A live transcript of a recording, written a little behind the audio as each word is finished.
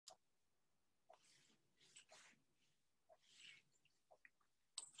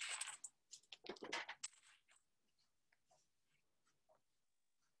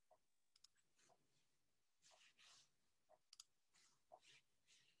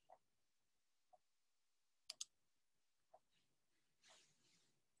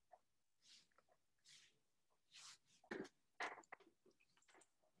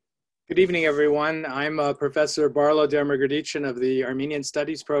Good evening, everyone. I'm Professor Barlo Dermagradichin of the Armenian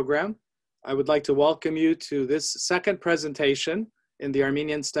Studies program. I would like to welcome you to this second presentation in the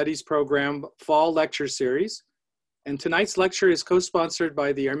Armenian Studies program Fall Lecture Series. And tonight's lecture is co-sponsored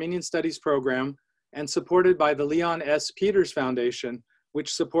by the Armenian Studies program and supported by the Leon S. Peters Foundation,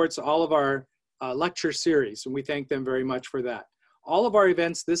 which supports all of our lecture series, and we thank them very much for that. All of our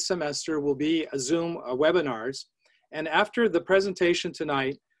events this semester will be Zoom webinars, and after the presentation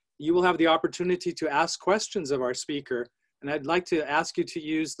tonight, you will have the opportunity to ask questions of our speaker. And I'd like to ask you to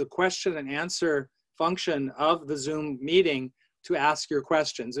use the question and answer function of the Zoom meeting to ask your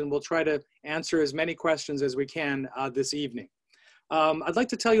questions. And we'll try to answer as many questions as we can this evening. I'd like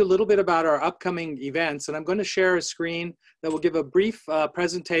to tell you a little bit about our upcoming events. And I'm going to share a screen that will give a brief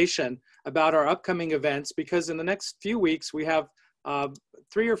presentation about our upcoming events, because in the next few weeks, we have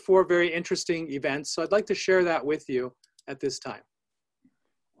 3 or 4 very interesting events. So I'd like to share that with you at this time.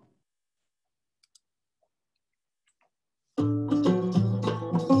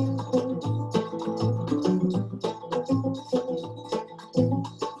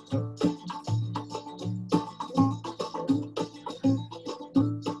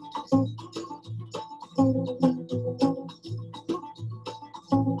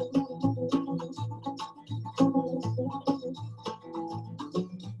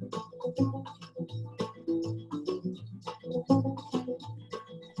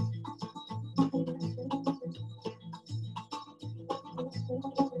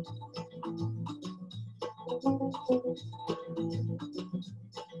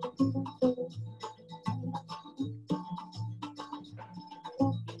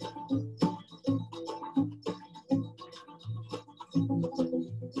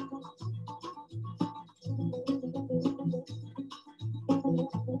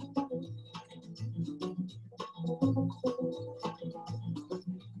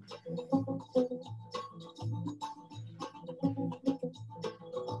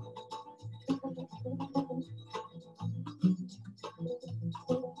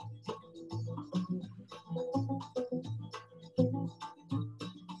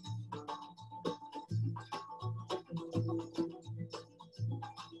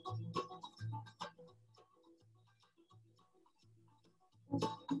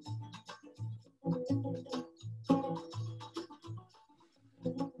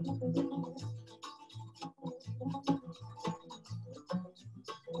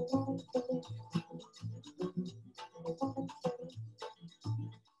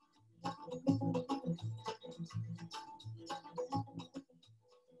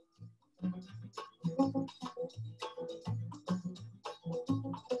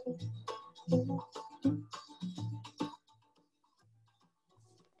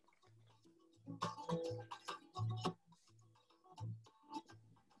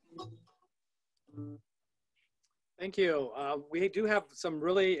 Thank you. We do have some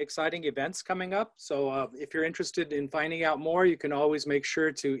really exciting events coming up. So if you're interested in finding out more, you can always make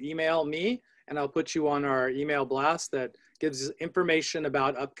sure to email me, and I'll put you on our email blast that gives information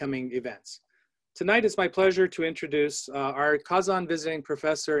about upcoming events. Tonight it's my pleasure to introduce our Kazan visiting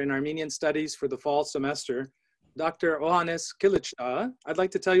professor in Armenian Studies for the fall semester, Dr. Ohannes Kılıçdağı. I'd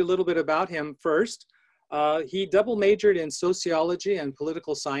like to tell you a little bit about him first. He double majored in sociology and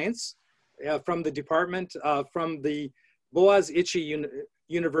political science from the department from the Boğaziçi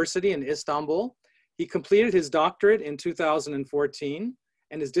University in Istanbul. He completed his doctorate in 2014,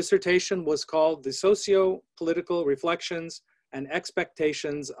 and his dissertation was called The Socio-Political Reflections and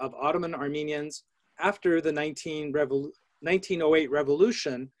Expectations of Ottoman Armenians After the 1908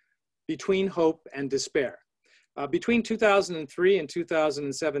 Revolution, Between Hope and Despair. Between 2003 and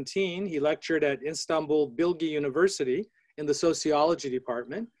 2017, he lectured at Istanbul Bilgi University in the sociology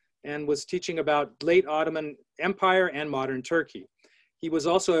department, and was teaching about late Ottoman Empire and modern Turkey. He was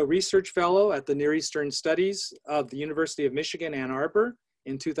also a research fellow at the Near Eastern Studies of the University of Michigan, Ann Arbor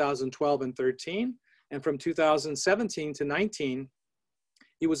in 2012 and 13. And from 2017 to 19,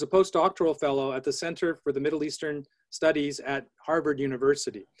 he was a postdoctoral fellow at the Center for the Middle Eastern Studies at Harvard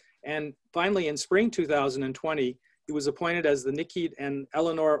University. And finally, in spring 2020, he was appointed as the Nikit and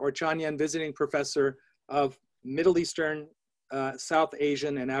Eleanor Orchanyan Visiting Professor of Middle Eastern, South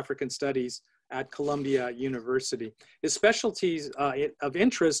Asian and African Studies at Columbia University. His specialties of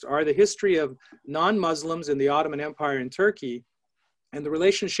interest are the history of non-Muslims in the Ottoman Empire in Turkey and the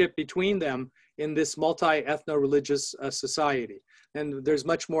relationship between them in this multi-ethno-religious society. And there's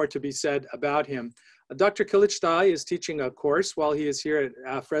much more to be said about him. Dr. Kılıçdağı is teaching a course while he is here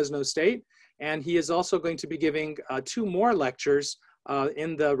at Fresno State, and he is also going to be giving 2 more lectures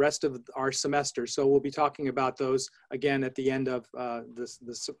in the rest of our semester. So we'll be talking about those again at the end of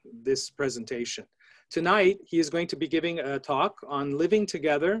this presentation. Tonight, he is going to be giving a talk on Living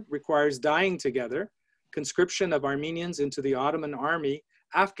Together Requires Dying Together, Conscription of Armenians into the Ottoman Army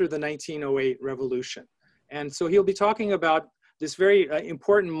after the 1908 Revolution. And so he'll be talking about this very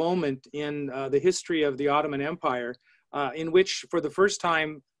important moment in the history of the Ottoman Empire, in which for the first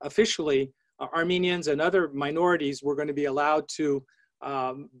time officially, Armenians and other minorities were going to be allowed to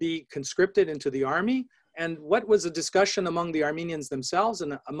be conscripted into the army, and what was a discussion among the Armenians themselves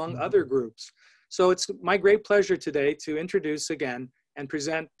and among other groups. So it's my great pleasure today to introduce again and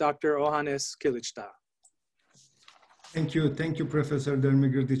present Dr. Ohannes Kılıçdağı. Thank you, Professor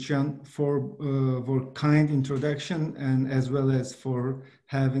Dermigirdiçyan, for kind introduction and as well as for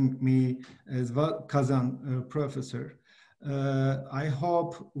having me as well, Kazan professor. I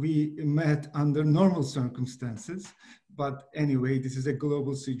hope we met under normal circumstances, but anyway, this is a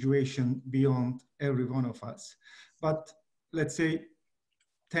global situation beyond every one of us. But let's say,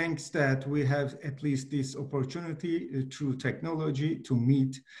 thanks that we have at least this opportunity through technology to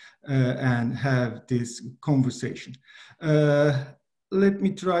meet and have this conversation. Let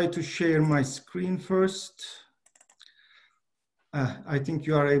me try to share my screen first. I think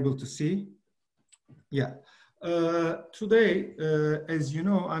you are able to see. Yeah. Today, as you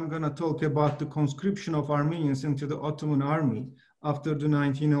know, I'm going to talk about the conscription of Armenians into the Ottoman army after the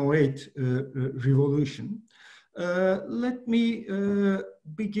 1908 revolution. Let me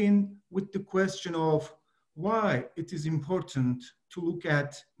begin with the question of why it is important to look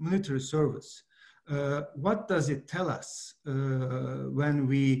at military service. What does it tell us when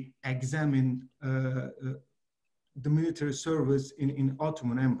we examine the military service in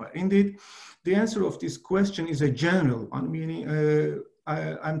Ottoman Empire? Indeed, the answer of this question is a general one, meaning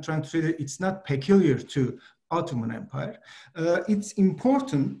I'm trying to say that it's not peculiar to Ottoman Empire. It's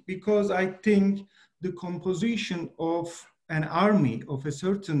important because I think the composition of an army of a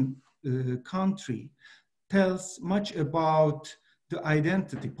certain country tells much about the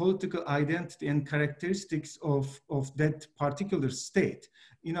identity, political identity and characteristics of that particular state.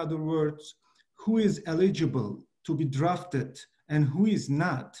 In other words, who is eligible to be drafted and who is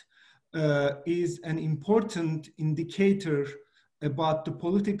not is an important indicator about the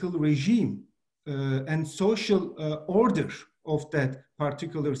political regime and social order of that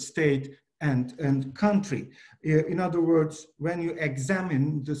particular state and country. In other words, when you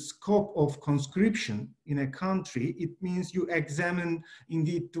examine the scope of conscription in a country, it means you examine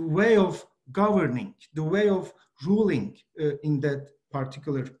indeed the way of governing, the way of ruling in that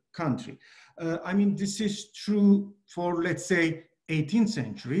particular country. I mean, this is true for, let's say, 18th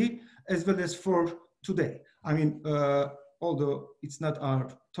century, as well as for today. I mean, although it's not our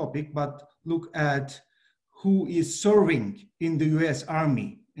topic, but look at who is serving in the US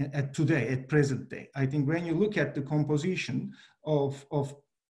Army at today, at present day. I think when you look at the composition of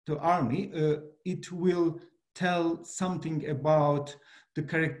the army, it will tell something about the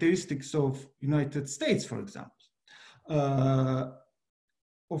characteristics of United States, for example.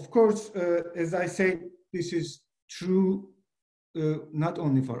 Of course, as I say, this is true not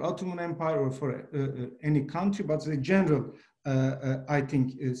only for Ottoman Empire or for any country, but the general, I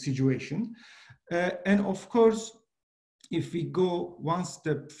think, situation. And of course, if we go one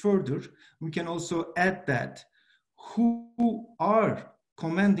step further, we can also add that who are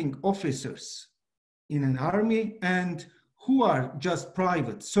commanding officers in an army and who are just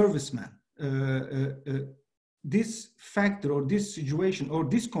private servicemen. This factor or this situation or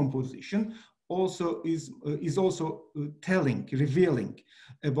this composition also is also telling, revealing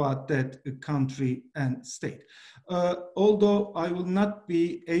about that country and state. Although I will not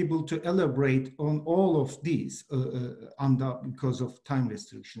be able to elaborate on all of these because of time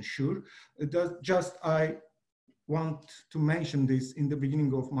restriction, sure. Just I want to mention this in the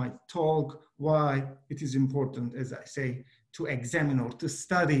beginning of my talk, why it is important, as I say, to examine or to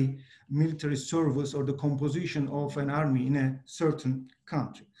study military service or the composition of an army in a certain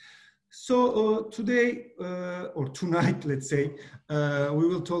country. So today, or tonight, let's say, we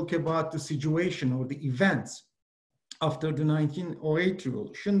will talk about the situation or the events after the 1908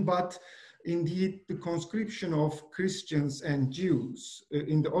 revolution, but indeed the conscription of Christians and Jews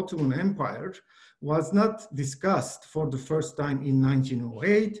in the Ottoman Empire was not discussed for the first time in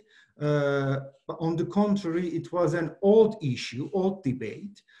 1908. But on the contrary, it was an old issue, old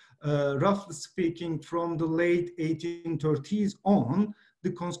debate. Roughly speaking, from the late 1830s on,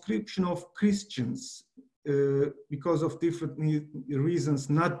 the conscription of Christians, because of different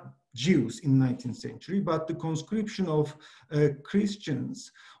reasons, not Jews in 19th century, but the conscription of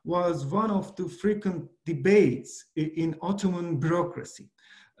Christians was one of the frequent debates in Ottoman bureaucracy.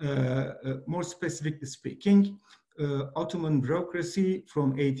 More specifically speaking, Ottoman bureaucracy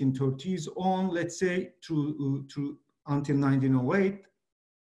from 1830s on, let's say, to until 1908,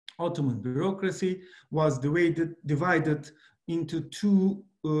 Ottoman bureaucracy was divided into two,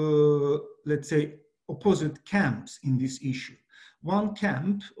 let's say, opposite camps in this issue. One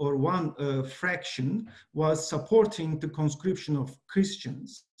camp or one fraction was supporting the conscription of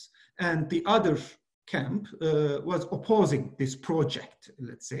Christians, and the other camp was opposing this project,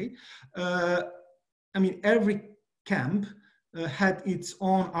 let's say. I mean, every camp had its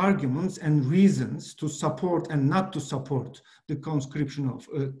own arguments and reasons to support and not to support the conscription of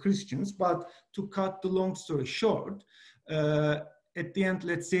Christians. But to cut the long story short, at the end,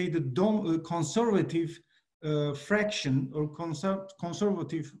 let's say the conservative fraction or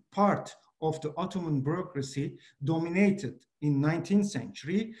conservative part of the Ottoman bureaucracy dominated in 19th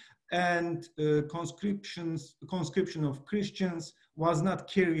century, and conscription of Christians was not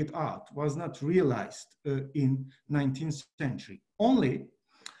carried out, was not realized in 19th century. Only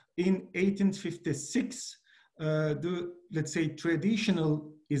in 1856, the, let's say,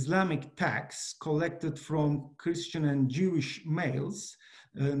 traditional Islamic tax collected from Christian and Jewish males,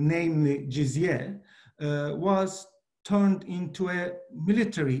 namely jizya, was turned into a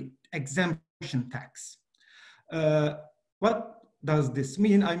military exemption tax. What does this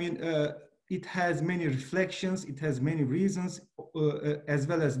mean? I mean, it has many reflections, it has many reasons, as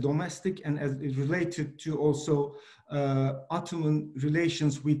well as domestic and as related to also Ottoman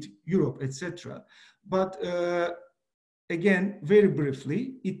relations with Europe, etc. But again, very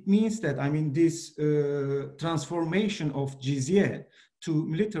briefly, it means that, I mean, this transformation of jizya to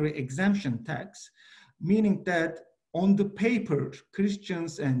military exemption tax, meaning that on the paper,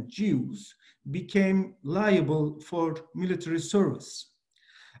 Christians and Jews became liable for military service.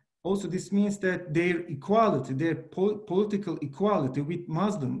 Also, this means that their equality, their political equality with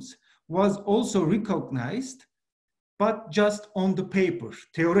Muslims was also recognized, but just on the paper,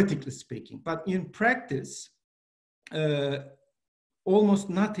 theoretically speaking. But in practice, almost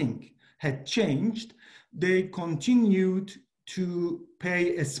nothing had changed. They continued to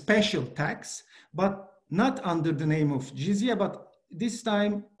pay a special tax, but not under the name of jizya, but this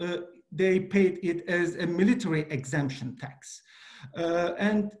time they paid it as a military exemption tax.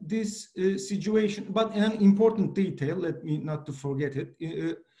 And this situation, but an important detail, let me not to forget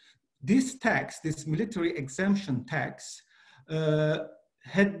it, this tax, this military exemption tax,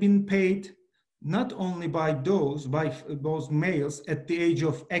 had been paid not only by those males at the age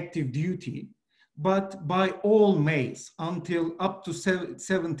of active duty, but by all males until up to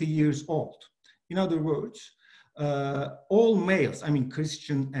 70 years old. In other words, all males, I mean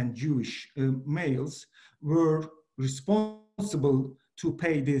Christian and Jewish males, were responsible to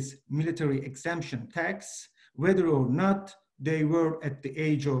pay this military exemption tax, whether or not they were at the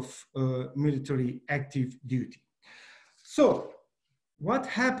age of military active duty. So what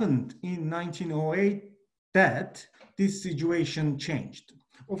happened in 1908 that this situation changed?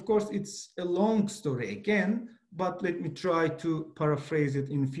 Of course, it's a long story again, but let me try to paraphrase it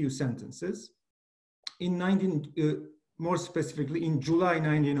in a few sentences. More specifically, in July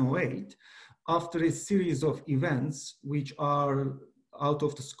 1908, after a series of events which are out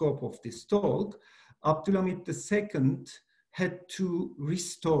of the scope of this talk, Abdülhamit II had to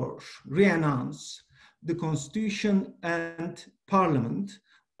re-announce the constitution and parliament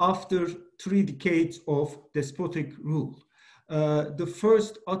after 3 decades of despotic rule. The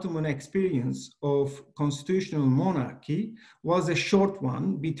first Ottoman experience of constitutional monarchy was a short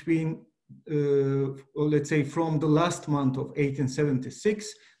one between, let's say, from the last month of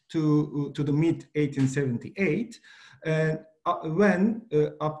 1876 to the mid-1878, when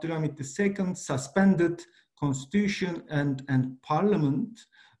Abdülhamit II suspended constitution and parliament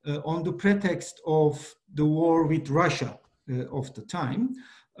on the pretext of the war with Russia of the time.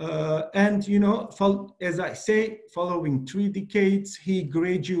 And, you know, as I say, following 3 decades, he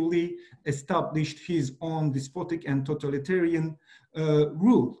gradually established his own despotic and totalitarian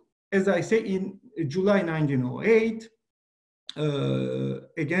rule. As I say, in July 1908,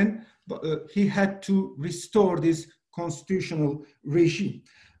 again, he had to restore this constitutional regime.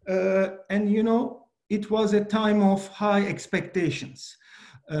 And, you know, it was a time of high expectations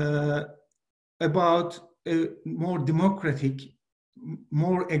about a more democratic,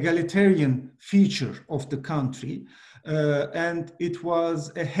 more egalitarian feature of the country. And it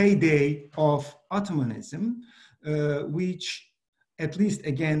was a heyday of Ottomanism, which, at least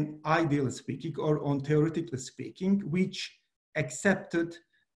again, ideally speaking, or on theoretically speaking, which accepted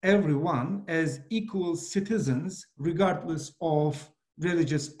everyone as equal citizens regardless of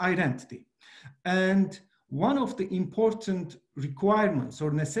religious identity. And one of the important requirements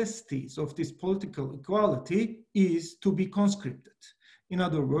or necessities of this political equality is to be conscripted. In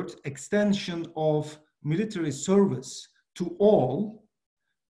other words, extension of military service to all,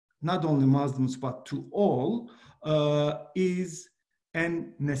 not only Muslims, but to all, is a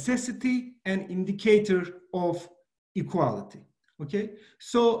necessity and indicator of equality. Okay,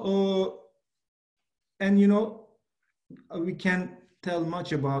 so, and you know, we can tell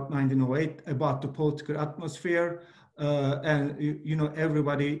much about 1908, about the political atmosphere, and you know,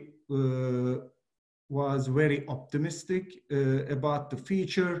 everybody was very optimistic about the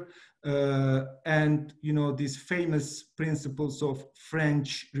future, and you know, these famous principles of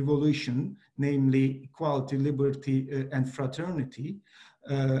French Revolution, namely equality, liberty, and fraternity,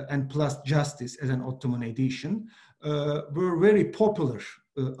 and plus justice as an Ottoman edition, were very popular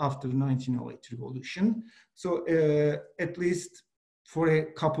after the 1908 revolution. So at least for a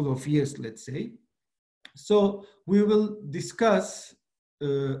couple of years, let's say. So we will discuss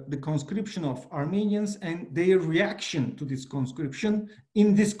the conscription of Armenians and their reaction to this conscription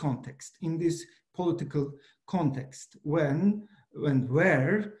in this context, in this political context, when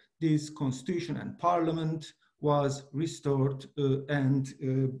where this constitution and parliament was restored and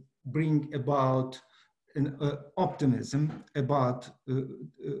bring about an optimism about the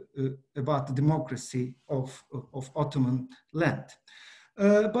democracy of Ottoman land.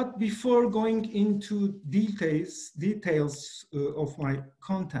 But before going into details of my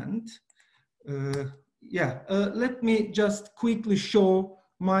content, let me just quickly show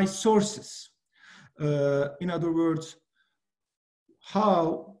my sources. In other words,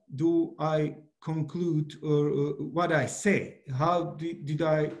 how do I conclude what I say? How did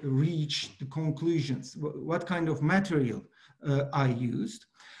I reach the conclusions? What kind of material I used?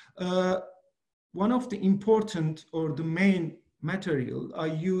 One of the important or the main material, I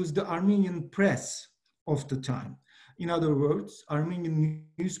used the Armenian press of the time. In other words, Armenian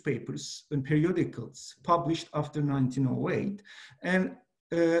newspapers and periodicals published after 1908. And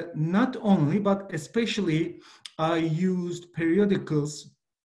not only, but especially I used periodicals,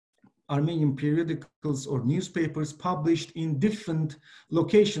 Armenian periodicals or newspapers published in different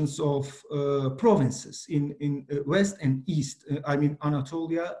locations of provinces in West and East, I mean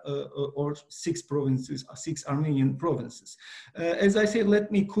Anatolia, or 6 provinces, 6 Armenian provinces. As I said,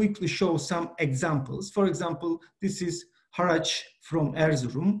 let me quickly show some examples. For example, this is Haraç from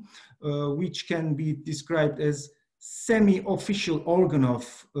Erzurum, which can be described as semi-official organ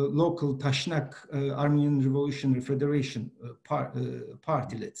of local Tashnak Armenian Revolutionary Federation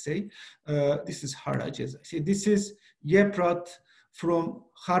party, let's say. This is Haraç, as I say. This is Yeprat from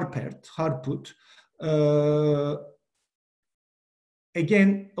Harput.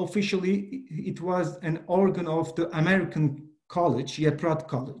 Again, officially, it was an organ of the American college, Yeprat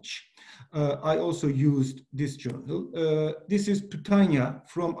College. I also used this journal. This is Putanya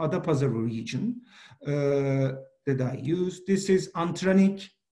from Adapazarı region. That I use. This is Antranik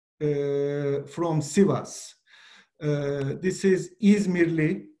from Sivas. This is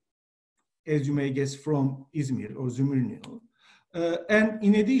İzmirli, as you may guess, from Izmir or Zümrüt. And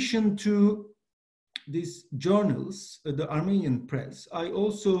in addition to these journals, the Armenian press, I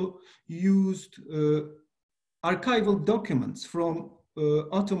also used archival documents from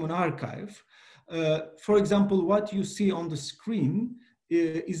Ottoman archive. For example, what you see on the screen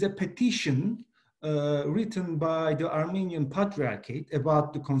is a petition written by the Armenian Patriarchate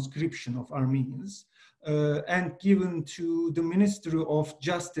about the conscription of Armenians and given to the Ministry of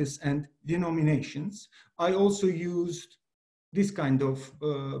Justice and Denominations. I also used this kind of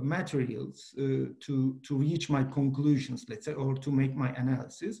materials to reach my conclusions, let's say, or to make my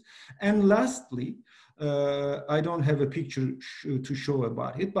analysis. And lastly, I don't have a picture to show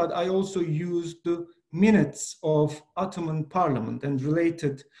about it, but I also used the minutes of Ottoman Parliament and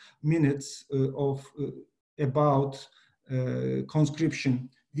related minutes about conscription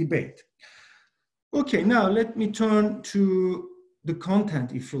debate. Okay, now let me turn to the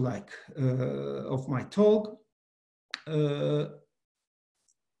content, if you like, of my talk.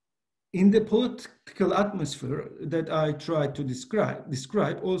 In the political atmosphere that I try to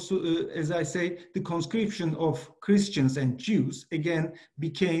describe also, as I say, the conscription of Christians and Jews, again,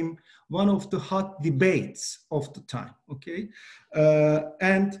 became one of the hot debates of the time, okay?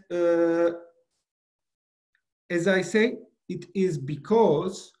 As I say, it is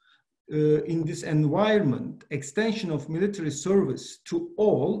because in this environment, extension of military service to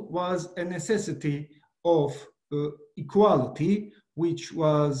all was a necessity of equality, which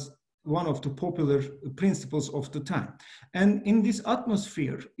was one of the popular principles of the time. And in this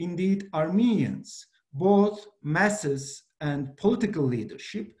atmosphere, indeed, Armenians, both masses and political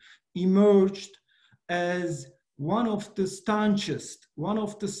leadership, emerged as one of the staunchest, one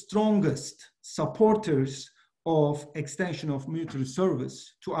of the strongest supporters of extension of military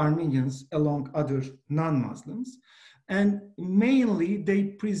service to Armenians along other non-Muslims. And mainly they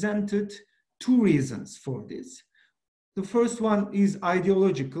presented two reasons for this. The first one is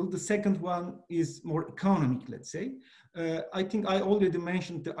ideological. The second one is more economic, let's say. I think I already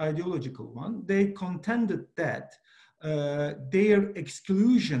mentioned the ideological one. They contended that their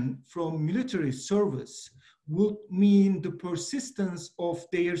exclusion from military service would mean the persistence of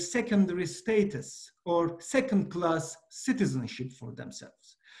their secondary status or second-class citizenship for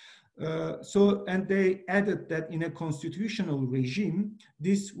themselves. And they added that in a constitutional regime,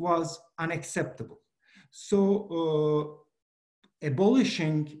 this was unacceptable. So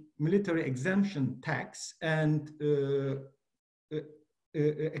abolishing military exemption tax and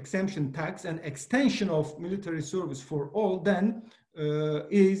extension of military service for all then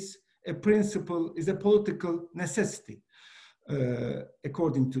is a political necessity,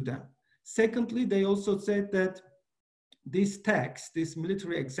 according to them. Secondly, they also said that this tax, this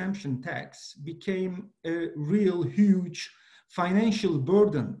military exemption tax, became a real huge financial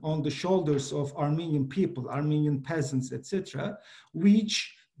burden on the shoulders of Armenian people, Armenian peasants, etc.,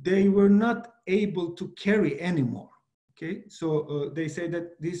 which they were not able to carry anymore. Okay, so they say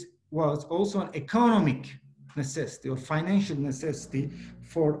that this was also an economic necessity or financial necessity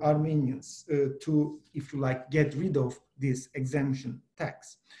for Armenians to, if you like, get rid of this exemption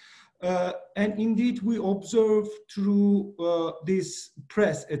tax. And indeed, we observe through this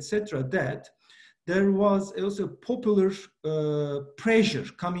press, etc., that there was also popular pressure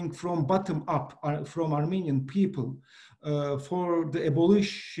coming from bottom up from Armenian people for the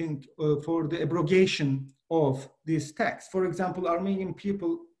abolition, for the abrogation of this tax. For example, Armenian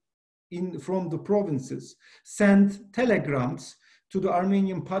people from the provinces sent telegrams to the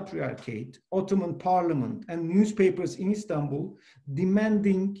Armenian Patriarchate, Ottoman Parliament, and newspapers in Istanbul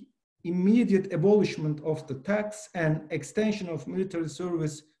demanding immediate abolishment of the tax and extension of military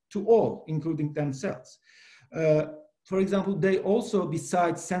service to all, including themselves. For example, they also,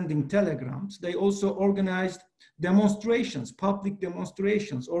 besides sending telegrams, they also organized demonstrations, public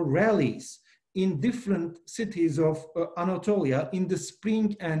demonstrations or rallies in different cities of Anatolia in the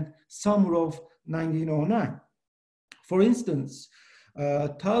spring and summer of 1909. For instance,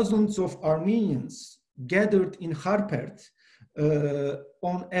 thousands of Armenians gathered in Harpert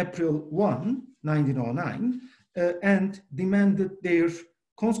on April 1, 1909, and demanded their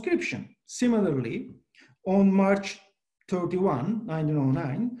conscription. Similarly, on March 31,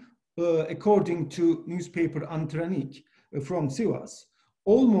 1909, according to newspaper Antranik from Sivas,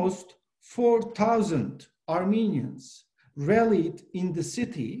 almost 4,000 Armenians rallied in the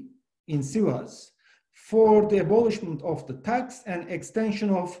city, in Sivas, for the abolishment of the tax and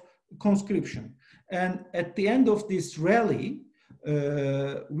extension of conscription. And at the end of this rally,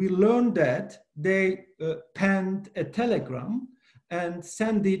 we learned that they penned a telegram and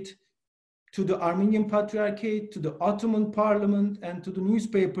sent it to the Armenian Patriarchate, to the Ottoman Parliament, and to the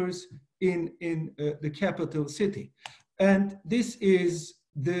newspapers in the capital city. And this is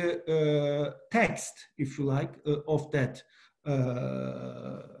the text, if you like, of that,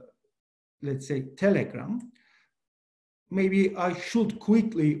 let's say, telegram. Maybe I should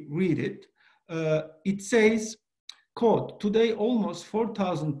quickly read it. It says, quote, "Today almost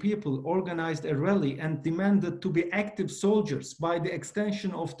 4,000 people organized a rally and demanded to be active soldiers by the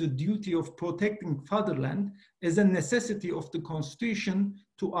extension of the duty of protecting fatherland as a necessity of the constitution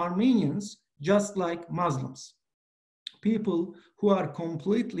to Armenians, just like Muslims. People who are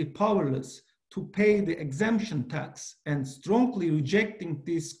completely powerless to pay the exemption tax and strongly rejecting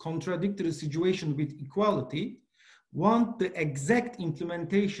this contradictory situation with equality want the exact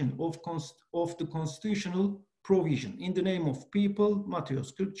implementation of the constitutional provision in the name of people,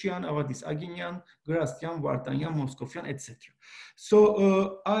 Mateusz Kürkçian, Avadis Aginyan, Grastian, Vardanyan, Moskofyan, etc."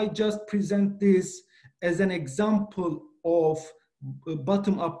 So I just present this as an example of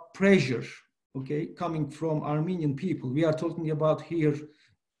bottom-up pressure, okay, coming from Armenian people. We are talking about here,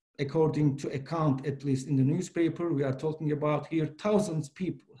 according to account, at least in the newspaper, we are talking about here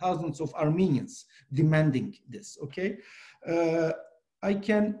thousands of Armenians demanding this, okay? I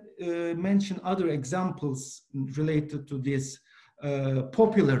can mention other examples related to this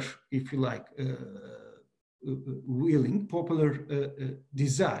popular, if you like, popular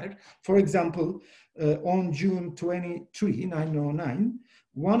desire. For example, on June 23, 1909,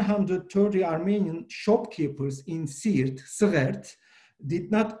 130 Armenian shopkeepers in Siirt,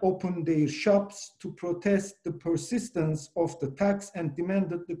 did not open their shops to protest the persistence of the tax and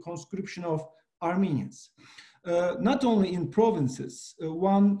demanded the conscription of Armenians. Not only in provinces,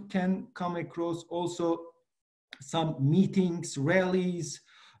 one can come across also some meetings, rallies,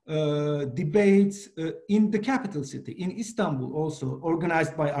 debates in the capital city, in Istanbul also,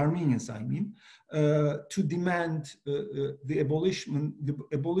 organized by Armenians, I mean, to demand the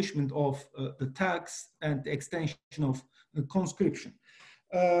abolishment of the tax and the extension of conscription.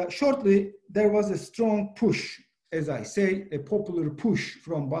 Shortly, there was a strong push, as I say, a popular push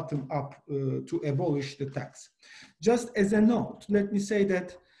from bottom up to abolish the tax. Just as a note, let me say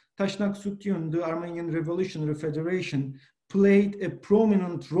that Taşnak Sütyun, the Armenian Revolutionary Federation, played a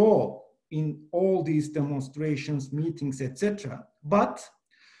prominent role in all these demonstrations, meetings, etc. But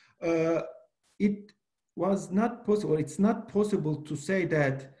it was not possible, it's not possible to say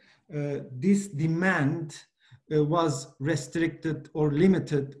that this demand was restricted or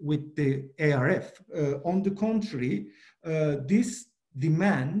limited with the ARF. On the contrary, this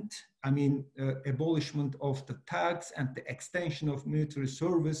demand, I mean, abolishment of the tax and the extension of military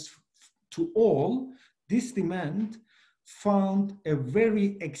service to all, this demand found a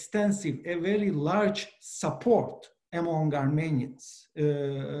very extensive, a very large support among Armenians,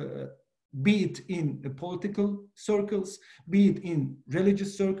 be it in the political circles, be it in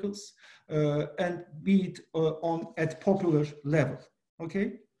religious circles, and be it at popular level,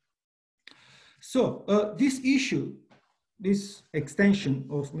 okay? So this issue, this extension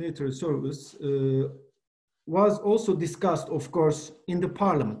of military service was also discussed, of course, in the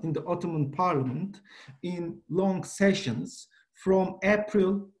parliament, in the Ottoman parliament, in long sessions from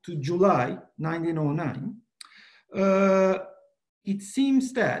April to July 1909. It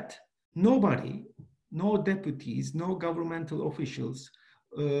seems that nobody, no deputies, no governmental officials,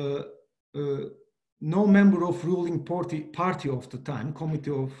 no member of ruling party of the time,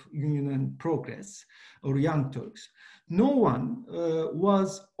 Committee of Union and Progress, or Young Turks, no one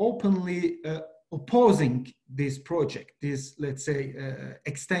was openly opposing this project, this, let's say,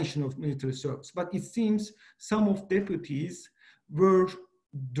 extension of military service. But it seems some of deputies were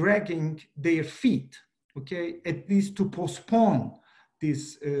dragging their feet, okay, at least to postpone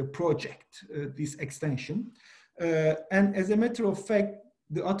this project, this extension. And as a matter of fact,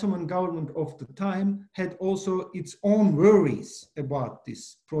 the Ottoman government of the time had also its own worries about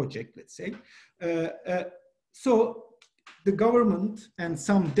this project, let's say. So the government and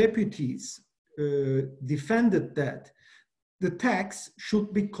some deputies defended that the tax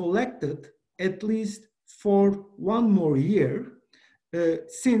should be collected at least for 1 more year,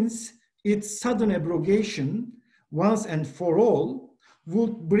 since its sudden abrogation once and for all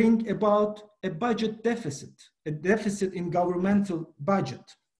would bring about a budget deficit, a deficit in governmental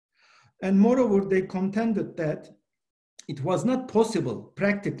budget. And moreover, they contended that it was not possible,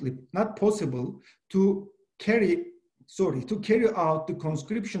 practically not possible, to carry out the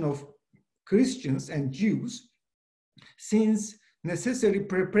conscription of Christians and Jews, since necessary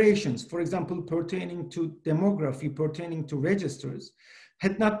preparations, for example, pertaining to demography, pertaining to registers,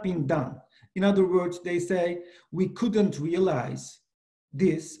 had not been done. In other words, they say we couldn't realize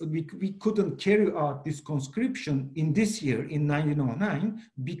this, we couldn't carry out this conscription in this year, in 1909,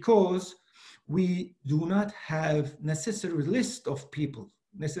 because we do not have necessary list of people,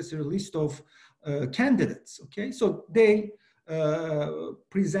 necessary list of candidates, okay? So they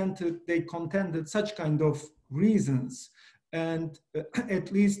they contended such kind of reasons, and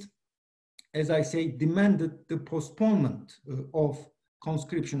at least, as I say, demanded the postponement of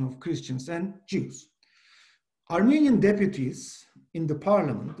conscription of Christians and Jews. Armenian deputies in the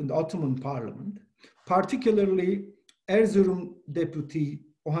parliament, in the Ottoman parliament, particularly Erzurum deputy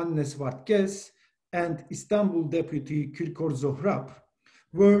Ohannes and Istanbul deputy Kirkor Zohrab,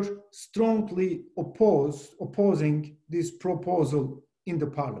 were strongly opposing this proposal in the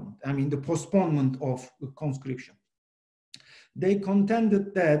parliament, I mean the postponement of conscription. They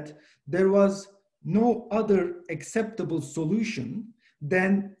contended that there was no other acceptable solution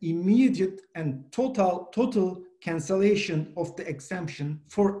than immediate and total cancellation of the exemption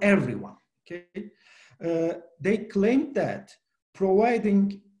for everyone, okay? They claimed that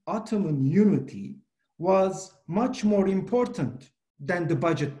providing Ottoman unity was much more important than the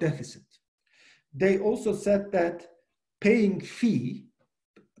budget deficit. They also said that paying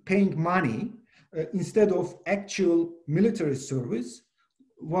money instead of actual military service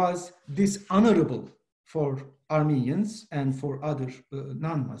was dishonorable for Armenians and for other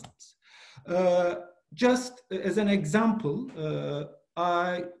non-Muslims. Just as an example,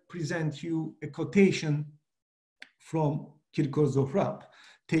 I present you a quotation from Kirkor Zohrab,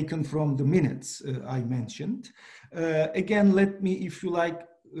 taken from the minutes I mentioned. Again, let me, if you like,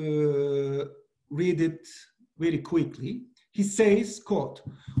 read it very quickly. He says, quote,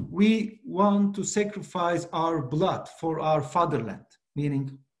 "We want to sacrifice our blood for our fatherland," meaning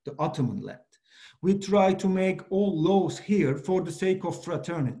the Ottoman land. "We try to make all laws here for the sake of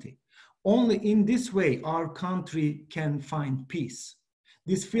fraternity. Only in this way our country can find peace.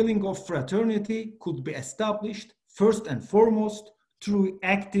 This feeling of fraternity could be established first and foremost through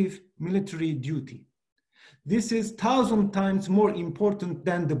active military duty. This is 1,000 times more important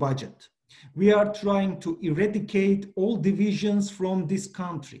than the budget. We are trying to eradicate all divisions from this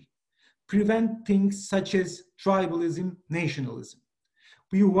country, prevent things such as tribalism, nationalism.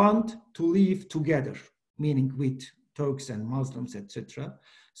 We want to live together," meaning with Turks and Muslims, etc.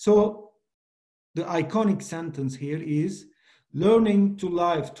 So the iconic sentence here is, "Learning to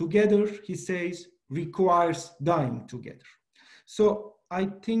live together," he says, "requires dying together." So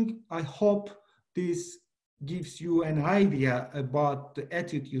I hope this gives you an idea about the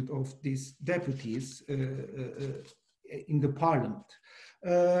attitude of these deputies in the parliament.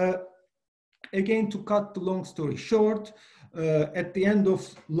 Again, to cut the long story short, at the end of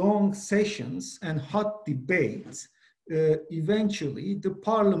long sessions and hot debates, eventually the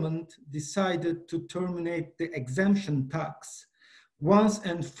parliament decided to terminate the exemption tax once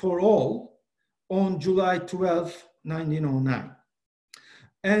and for all on July 12, 1909.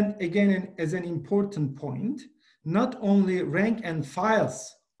 And again, as an important point, not only rank and files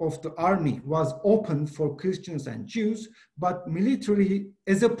of the army was open for Christians and Jews, but military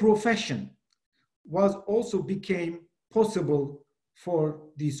as a profession was also became possible for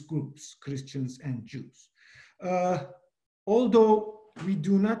these groups, Christians and Jews. Although we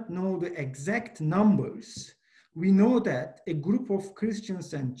do not know the exact numbers, we know that a group of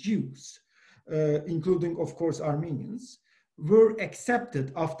Christians and Jews, including, of course, Armenians, were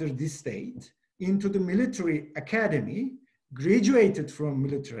accepted after this date into the military academy, graduated from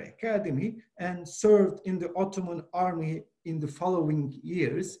military academy, and served in the Ottoman army in the following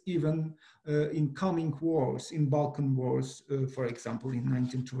years, even in coming wars, in Balkan wars, for example, in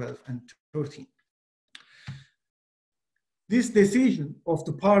 1912 and 13. This decision of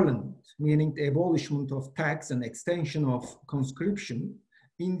the parliament, meaning the abolishment of tax and extension of conscription,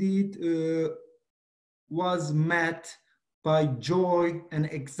 indeed was met by joy and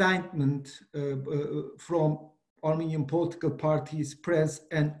excitement from Armenian political parties, press,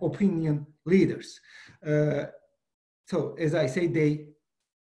 and opinion leaders. So, as I say,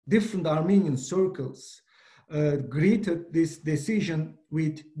 different Armenian circles greeted this decision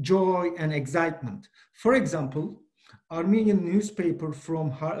with joy and excitement. For example, Armenian newspaper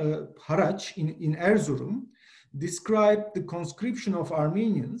from Haraç in Erzurum described the conscription of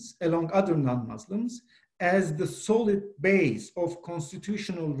Armenians, along other non-Muslims, as the solid base of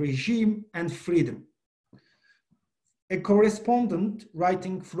constitutional regime and freedom. A correspondent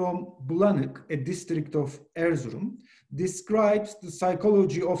writing from Bulanık, a district of Erzurum, describes the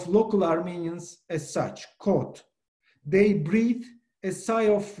psychology of local Armenians as such, quote, "They breathe a sigh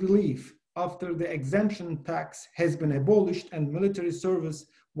of relief after the exemption tax has been abolished and military service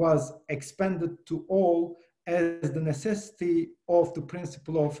was expanded to all as the necessity of the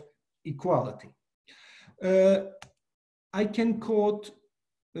principle of equality." I can quote,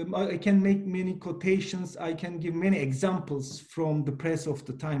 I can make many quotations, I can give many examples from the press of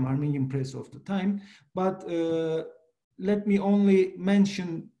the time, Armenian press of the time, but let me only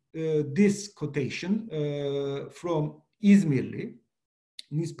mention this quotation from İzmirli,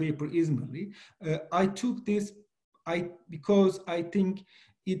 newspaper İzmirli. I took this because I think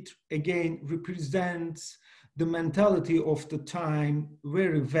it again represents the mentality of the time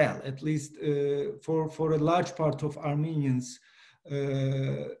very well, at least for a large part of Armenians.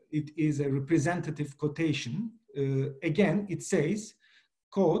 It is a representative quotation. Again, it says,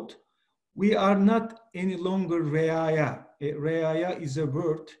 quote, "We are not any longer reaya." Reaya is a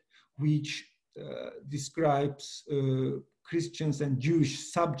word which describes Christians and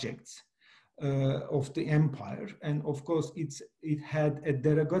Jewish subjects of the empire. And of course, it had a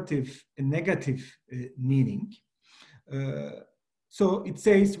derogative, a negative meaning. So it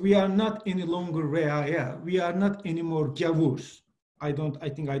says, "We are not any longer reaya. We are not anymore gavurs." I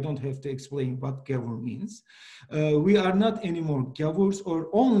think I don't have to explain what gavur means. We are not anymore gavurs or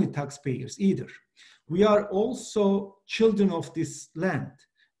only taxpayers either. We are also children of this land.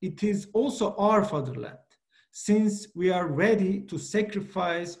 It is also our fatherland, since we are ready to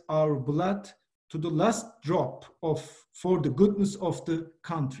sacrifice our blood to the last drop for the goodness of the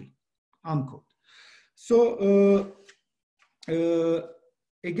country, unquote. So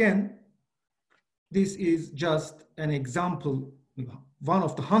again, this is just an example one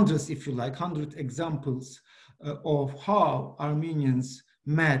of the hundreds, if you like, 100 examples of how Armenians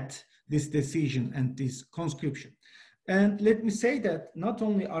met this decision and this conscription. And let me say that not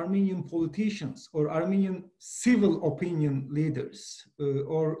only Armenian politicians or Armenian civil opinion leaders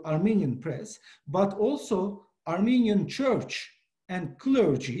or Armenian press, but also Armenian church and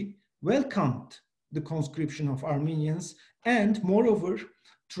clergy welcomed the conscription of Armenians and moreover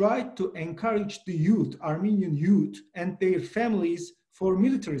tried to encourage the youth, Armenian youth and their families for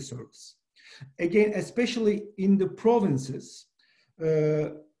military service. Again, especially in the provinces,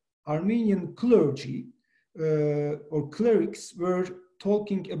 Armenian clergy or clerics were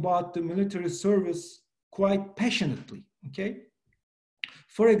talking about the military service quite passionately, okay?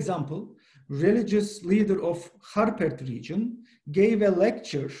 For example, religious leader of Harpert region gave a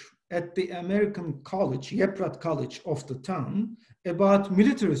lecture at the American college, Yeprat College of the town, about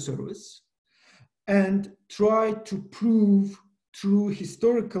military service and tried to prove through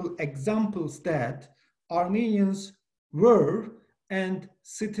historical examples that Armenians were and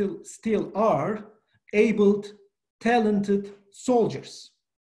still are able, talented soldiers.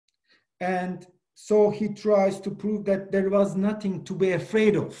 And so he tries to prove that there was nothing to be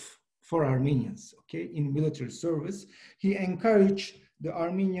afraid of for Armenians, okay, in military service. He encouraged the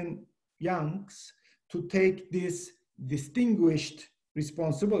Armenian youngs to take this distinguished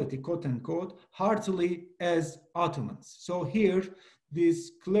responsibility, quote unquote, heartily as Ottomans. So here,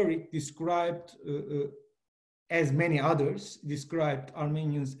 this cleric described, as many others, described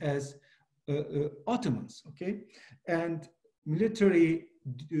Armenians as Ottomans, okay? And military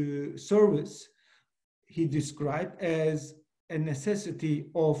service, he described as a necessity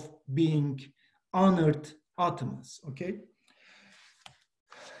of being honored Ottomans, okay?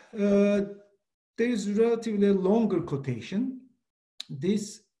 There is a relatively longer quotation.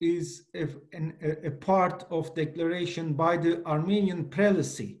 This is a part of declaration by the Armenian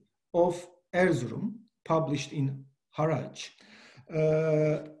prelacy of Erzurum, published in Haraj.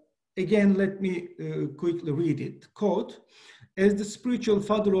 Again, let me quickly read it. Quote, as the spiritual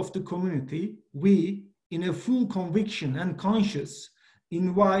father of the community, we, in a full conviction and conscience,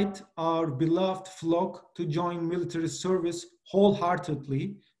 invite our beloved flock to join military service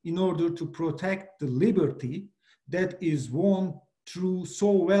wholeheartedly in order to protect the liberty that is won through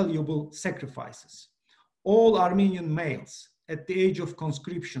so valuable sacrifices. All Armenian males at the age of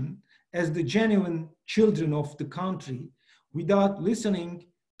conscription, as the genuine children of the country, without listening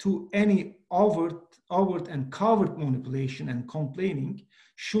to any overt and covert manipulation and complaining,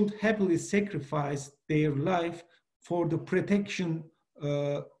 should happily sacrifice their life for the protection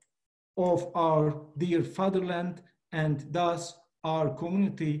of our dear fatherland, and thus our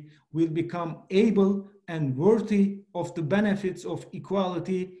community will become able and worthy of the benefits of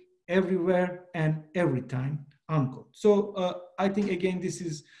equality everywhere and every time, unquote. So I think, again, this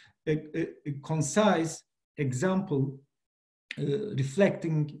is a concise example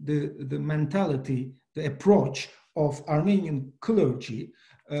reflecting the mentality, the approach of Armenian clergy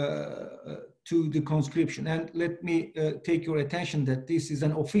to the conscription. And let me take your attention that this is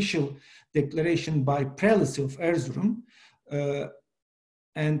an official declaration by Prelacy of Erzurum.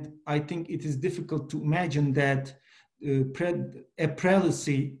 And I think it is difficult to imagine that a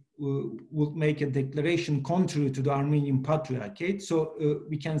prelacy would make a declaration contrary to the Armenian Patriarchate. So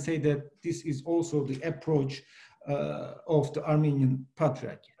we can say that this is also the approach of the Armenian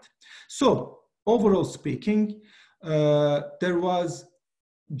Patriarchate. So overall speaking, there was,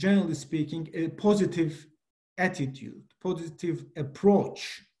 generally speaking, a positive attitude, positive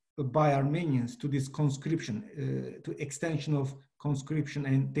approach by Armenians to this conscription, to extension of conscription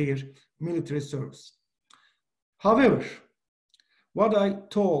and their military service. However, what I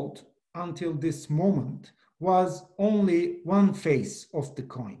told until this moment was only one face of the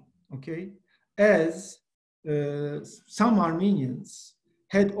coin, okay? As some Armenians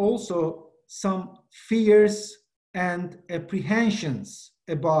had also some fears and apprehensions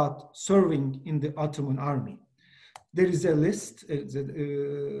about serving in the Ottoman army. There is a list,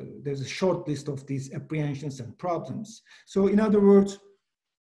 there's a short list of these apprehensions and problems. So in other words,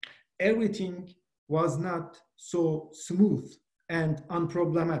 everything was not so smooth and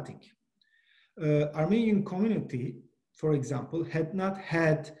unproblematic. Armenian community, for example, had not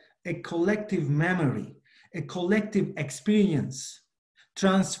had a collective memory, a collective experience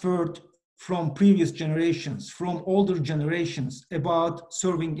transferred from previous generations, from older generations, about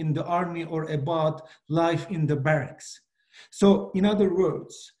serving in the army or about life in the barracks. So in other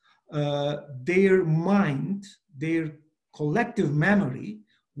words, their mind, their collective memory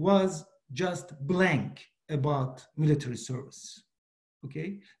was just blank about military service,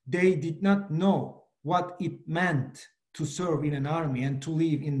 okay? They did not know what it meant to serve in an army and to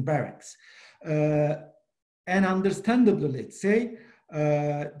live in barracks. And understandably, let's say,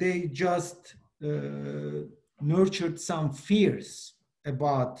 they just nurtured some fears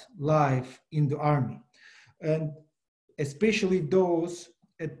about life in the army. And especially those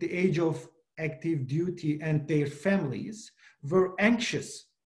at the age of active duty and their families were anxious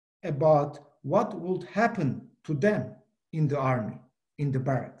about what would happen to them in the army, in the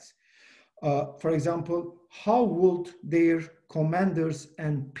barracks. For example, how would their commanders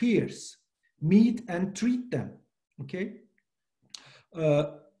and peers meet and treat them? Okay.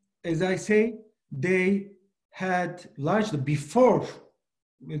 As I say, they had largely, before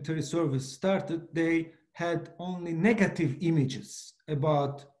military service started, they had only negative images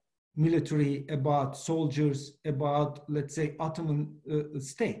about military, about soldiers, about, let's say, Ottoman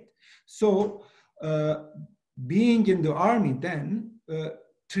state. So being in the army then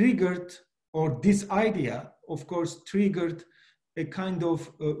triggered, or this idea, of course, triggered a kind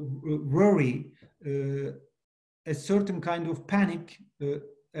of worry, a certain kind of panic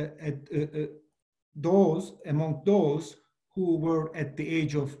among those who were at the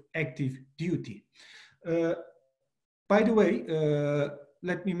age of active duty. By the way,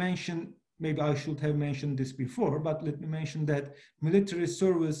 let me mention, maybe I should have mentioned this before, but let me mention that military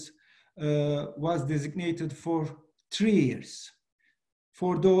service was designated for 3 years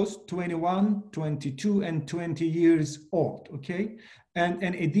for those 21, 22, and 20 years old, okay? And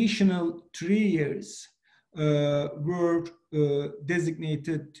an additional 3 years were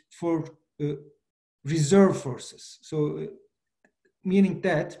designated for reserve forces. So meaning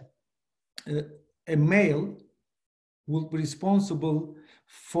that a male will be responsible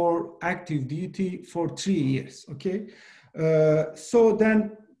for active duty for 3 years, okay? So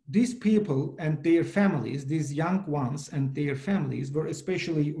then these people and their families, these young ones and their families, were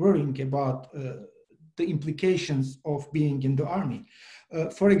especially worrying about the implications of being in the army.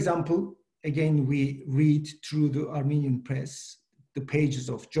 For example, again, we read through the Armenian press, the pages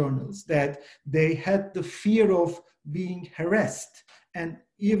of journals, that they had the fear of being harassed and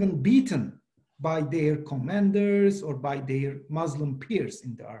even beaten by their commanders or by their Muslim peers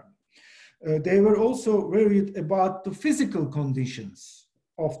in the army. They were also worried about the physical conditions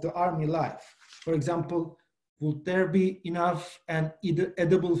of the army life. For example, would there be enough and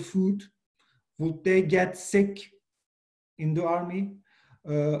edible food? Would they get sick in the army?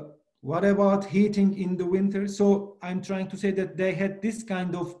 What about heating in the winter? So I'm trying to say that they had this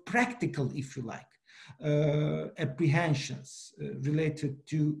kind of practical, if you like, apprehensions related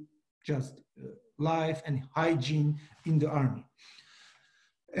to just life and hygiene in the army.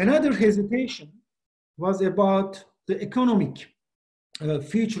 Another hesitation was about the economic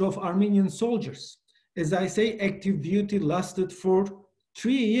future of Armenian soldiers. As I say, active duty lasted for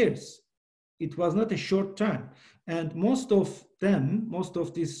 3 years. It was not a short time. And most of them, most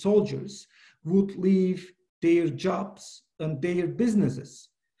of these soldiers, would leave their jobs and their businesses.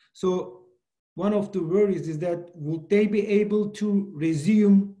 So one of the worries is that would they be able to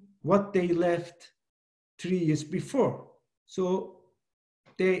resume what they left 3 years before? So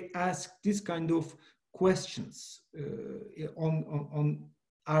they ask this kind of questions on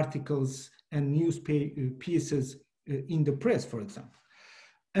articles and newspaper pieces in the press, for example.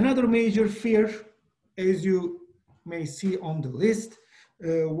 Another major fear, as you may see on the list,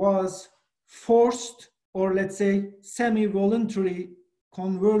 was forced, or let's say semi-voluntary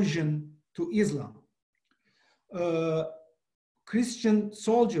conversion to Islam. Christian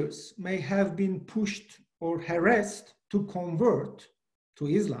soldiers may have been pushed or harassed to convert to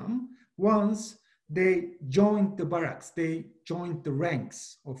Islam once they joined the barracks, they joined the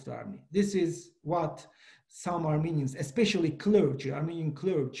ranks of the army. This is what some Armenians, especially clergy, Armenian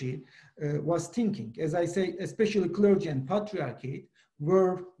clergy, was thinking. As I say, especially clergy and patriarchate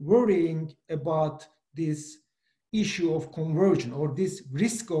were worrying about this issue of conversion or this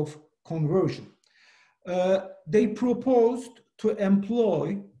risk of conversion. They proposed to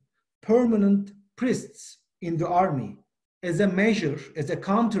employ permanent priests in the army as a measure, as a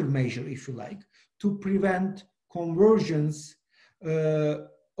countermeasure, if you like, to prevent conversions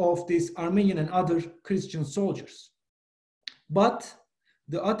of these Armenian and other Christian soldiers. But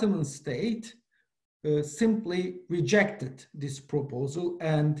the Ottoman state simply rejected this proposal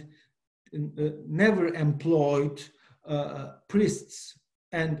and never employed priests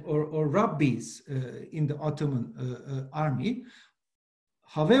and or rabbis in the Ottoman army.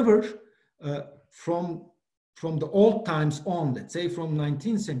 However, from the old times on, let's say from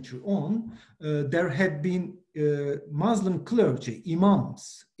 19th century on, there had been Muslim clergy,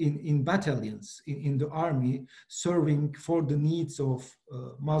 imams in battalions in the army serving for the needs of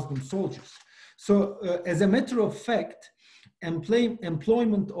Muslim soldiers. So as a matter of fact,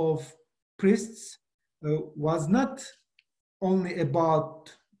 employment of priests was not only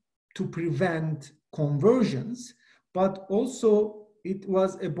about to prevent conversions, but also it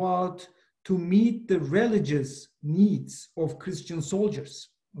was about to meet the religious needs of Christian soldiers,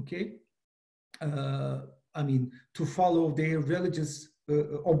 okay? I mean, to follow their religious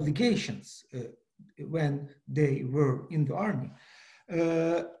obligations when they were in the army.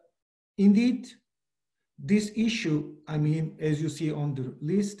 Indeed, this issue, I mean, as you see on the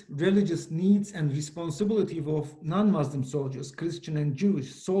list, religious needs and responsibility of non-Muslim soldiers, Christian and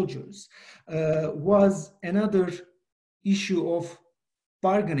Jewish soldiers, was another issue of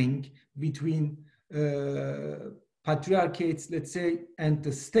bargaining between patriarchates, let's say, and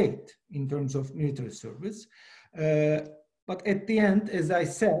the state in terms of military service. But at the end, as I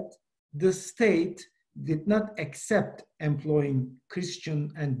said, the state did not accept employing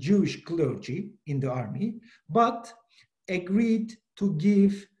Christian and Jewish clergy in the army, but agreed to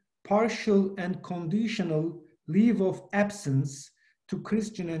give partial and conditional leave of absence to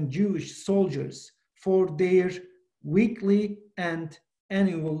Christian and Jewish soldiers for their weekly and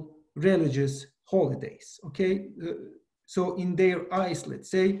annual religious holidays, okay? So in their eyes, let's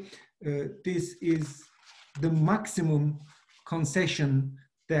say, this is the maximum concession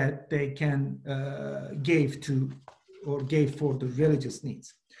that they can give for the religious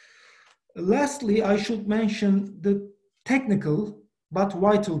needs. Lastly, I should mention the technical but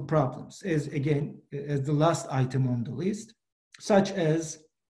vital problems as the last item on the list, such as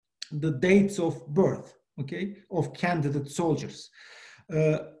the dates of birth, okay, of candidate soldiers.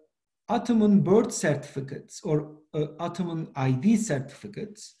 Ottoman birth certificates or Ottoman ID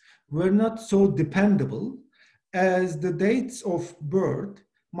certificates were not so dependable, as the dates of birth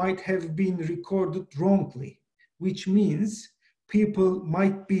might have been recorded wrongly, which means people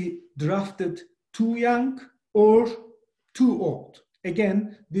might be drafted too young or too old.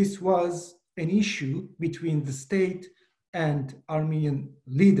 Again, this was an issue between the state and Armenian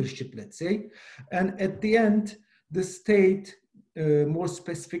leadership, let's say. And at the end, the state, more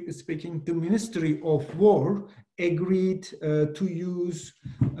specifically speaking, the Ministry of War agreed to use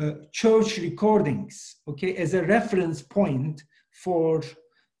church recordings, okay, as a reference point for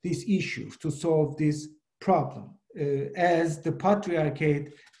this issue, to solve this problem, as the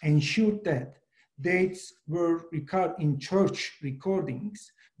Patriarchate ensured that dates were recorded in church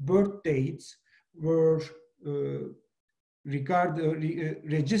recordings, birth dates were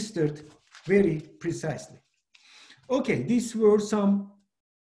registered very precisely. Okay, these were some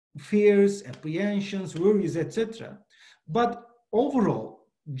fears, apprehensions, worries, etc. But overall,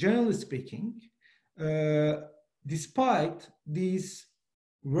 generally speaking, despite these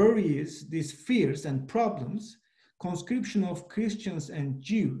worries, these fears and problems, conscription of Christians and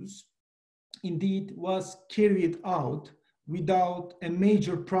Jews indeed was carried out without a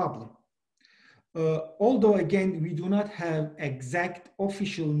major problem. Although again, we do not have exact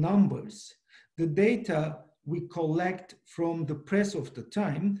official numbers, the data we collect from the press of the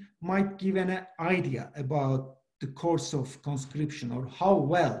time might give an idea about the course of conscription or how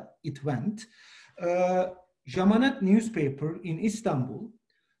well it went. Jamanet newspaper in Istanbul,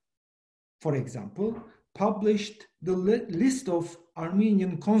 for example, published the list of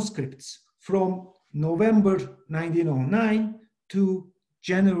Armenian conscripts from November 1909 to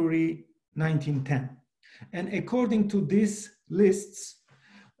January 1910. And according to these lists,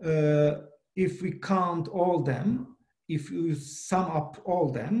 if we count all them, if you sum up all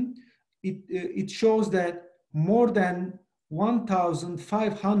them, it shows that more than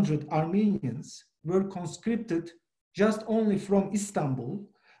 1,500 Armenians were conscripted just only from Istanbul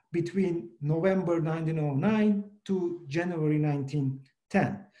between November 1909 to January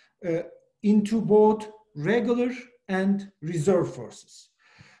 1910 into both regular and reserve forces.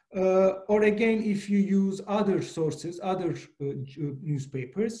 Or again, if you use other sources, other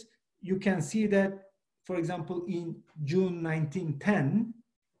newspapers, you can see that, for example, in June 1910,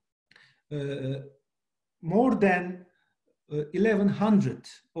 more than 1,100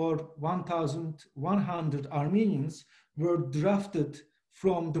 or 1,100 Armenians were drafted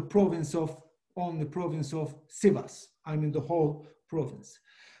from the province of Sivas, I mean the whole province.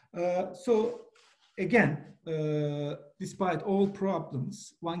 So again, despite all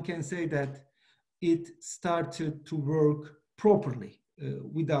problems, one can say that it started to work properly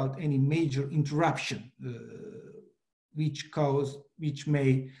without any major interruption, which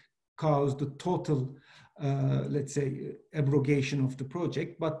may cause the total, let's say, abrogation of the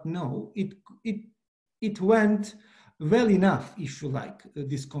project. But no, it went well enough, if you like,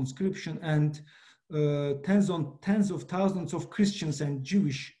 this conscription, and tens of thousands of Christians and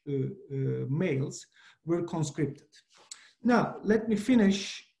Jewish males were conscripted. Now, let me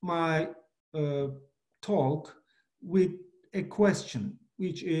finish my talk with a question,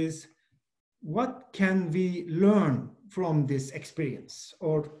 which is, what can we learn from this experience?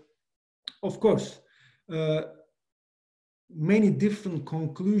 Or, of course, many different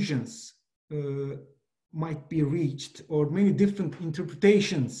conclusions might be reached, or many different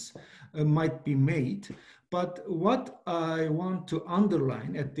interpretations might be made. But what I want to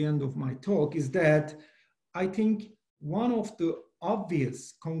underline at the end of my talk is that I think one of the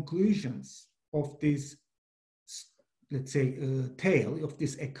obvious conclusions of this, let's say, tale, of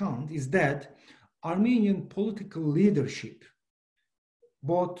this account, is that Armenian political leadership,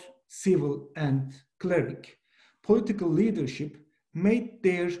 both civil and cleric, political leadership made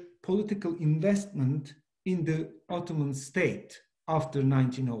their political investment in the Ottoman state after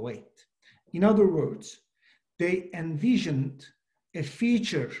 1908. In other words, they envisioned a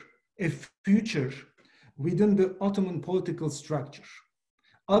future within the Ottoman political structure.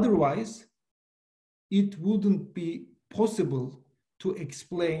 Otherwise, it wouldn't be possible to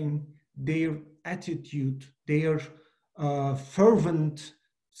explain their attitude, their fervent,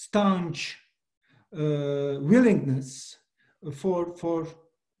 staunch willingness for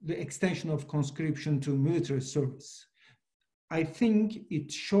the extension of conscription to military service. I think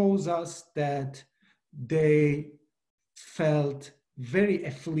it shows us that they felt very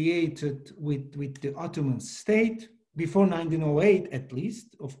affiliated with the Ottoman state before 1908, at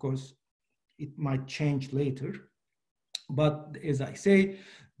least. Of course, it might change later. But as I say,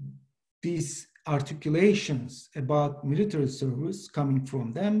 these articulations about military service coming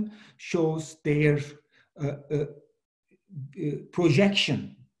from them shows their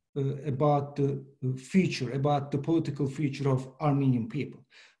projection about the future, about the political future of Armenian people.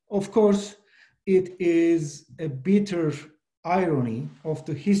 Of course, it is a bitter irony of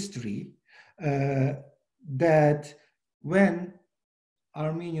the history that when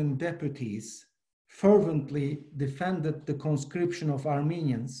Armenian deputies fervently defended the conscription of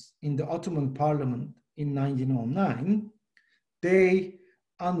Armenians in the Ottoman parliament in 1909, they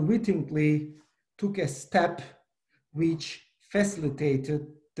unwittingly took a step which facilitated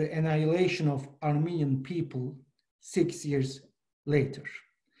the annihilation of Armenian people 6 years later.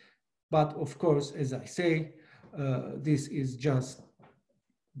 But of course, as I say, this is just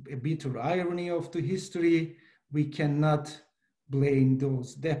a bitter irony of the history. We cannot blame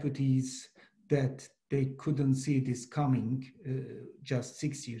those deputies that they couldn't see this coming just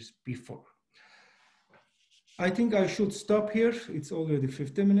 6 years before. I think I should stop here. It's already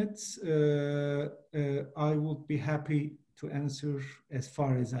 50 minutes. I would be happy to answer as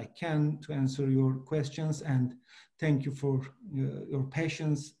far as I can to answer your questions, and thank you for your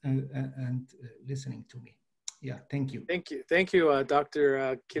patience and listening to me. Yeah, thank you. Thank you,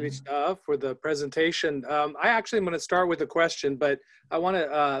 Dr. Kılıçdağı, for the presentation. I actually am going to start with a question, but I want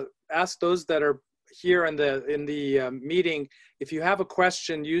to ask those that are here in the meeting, if you have a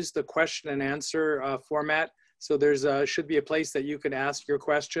question, use the question and answer format. So there's should be a place that you can ask your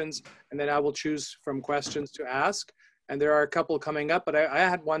questions, and then I will choose from questions to ask. And there are a couple coming up, but I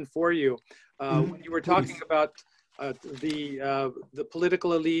had one for you. When you were talking about the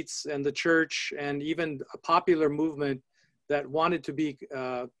political elites and the church and even a popular movement that wanted to be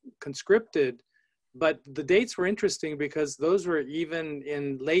conscripted, but the dates were interesting because those were even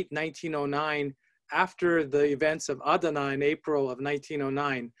in late 1909 after the events of Adana in April of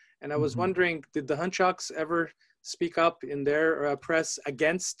 1909. And I was wondering, did the Hunchaks ever speak up in their press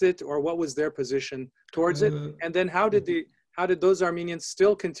against it, or what was their position towards it? And then how did those Armenians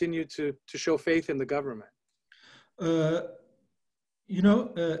still continue to show faith in the government? You know,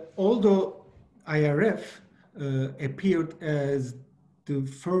 although IRF appeared as the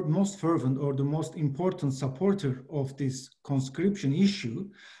most fervent or the most important supporter of this conscription issue,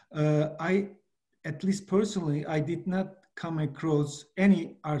 at least personally, I did not come across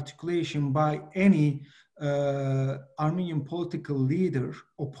any articulation by any Armenian political leader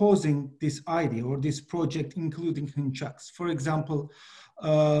opposing this idea or this project, including Hunchaks. For example,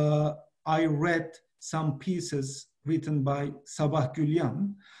 I read some pieces written by Sabah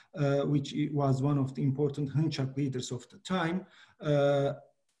Gülyan, which was one of the important Hunchak leaders of the time.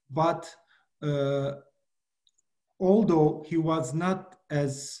 But although he was not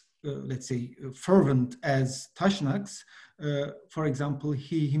as, let's say, fervent as Tashnaks, for example,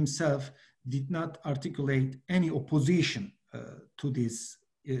 he himself did not articulate any opposition to this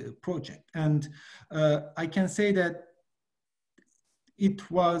project. And I can say that it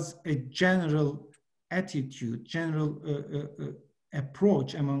was a general attitude, general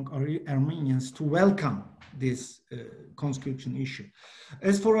approach among Armenians to welcome this conscription issue.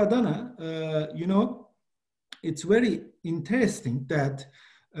 As for Adana, you know, it's very interesting that,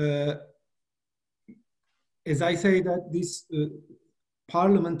 as I say, that this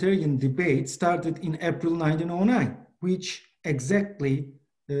parliamentarian debate started in April 1909, which exactly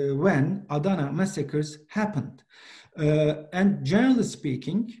when Adana massacres happened. And generally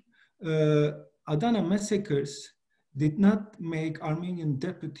speaking, Adana massacres did not make Armenian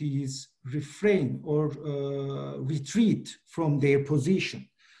deputies refrain or retreat from their position.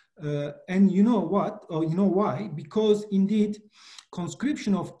 And you know what, or you know why? Because indeed,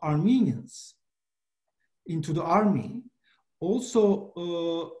 conscription of Armenians into the army also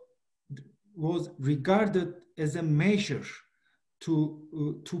was regarded as a measure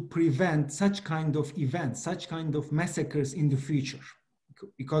to prevent such kind of events, such kind of massacres in the future.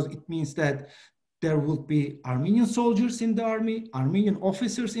 Because it means that there will be Armenian soldiers in the army, Armenian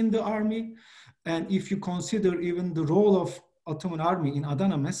officers in the army. And if you consider even the role of Ottoman army in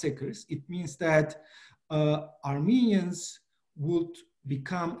Adana massacres, it means that Armenians would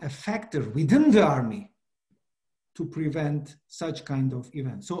become a factor within the army to prevent such kind of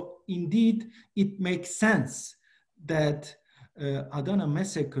events. So indeed, it makes sense that Adana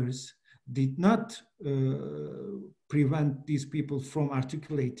massacres did not prevent these people from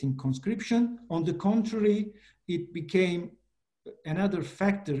articulating conscription. On the contrary, it became another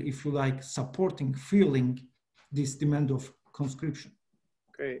factor, if you like, supporting, fueling this demand of conscription.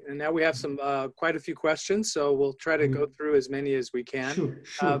 Great, and now we have some quite a few questions, so we'll try to go through as many as we can.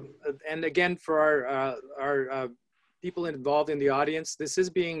 Sure. And again, for our people involved in the audience, this is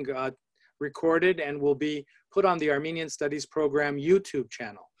being recorded and will be put on the Armenian Studies Program YouTube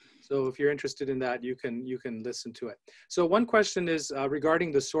channel. So if you're interested in that, you can listen to it. So one question is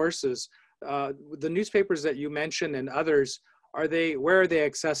regarding the sources. The newspapers that you mentioned and others, where are they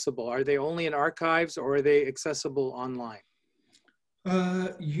accessible? Are they only in archives or are they accessible online?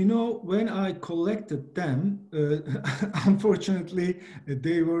 You know, when I collected them, unfortunately,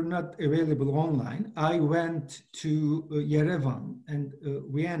 they were not available online. I went to Yerevan and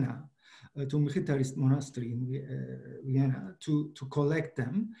Vienna, to Mkhitarist Monastery in Vienna to collect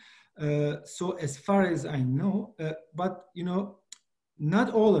them. So as far as I know, but you know, not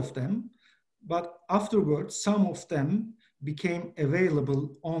all of them, but afterwards, some of them became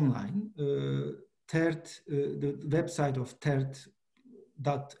available online. The website of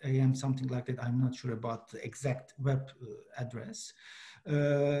TERT.am, something like that. I'm not sure about the exact web address,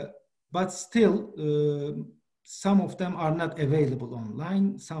 but still, some of them are not available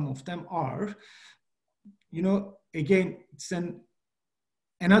online. Some of them are. You know, again, it's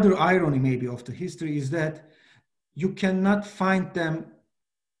another irony maybe of the history is that you cannot find them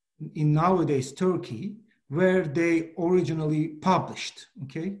in nowadays Turkey where they originally published.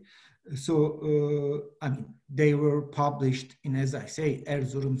 Okay. So, I mean, they were published in, as I say,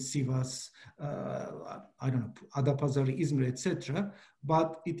 Erzurum, Sivas, I don't know, Adapazarı, Izmir, etc.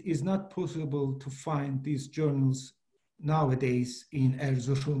 But it is not possible to find these journals nowadays in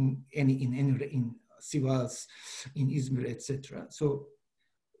Erzurum, in Sivas, in Izmir, etc. So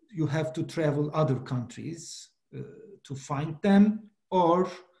you have to travel other countries to find them, or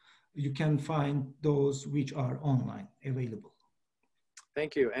you can find those which are online available.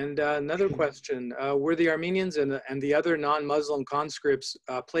 Thank you. And another question, were the Armenians and the other non-Muslim conscripts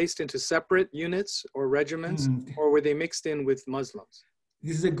placed into separate units or regiments, or were they mixed in with Muslims?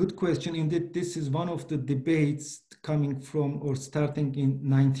 This is a good question. Indeed, this is one of the debates coming from or starting in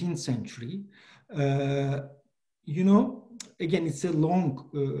 19th century. You know, again, it's a long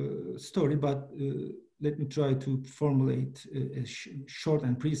story, but let me try to formulate a short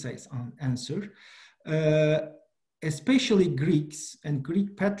and precise answer. Especially Greeks and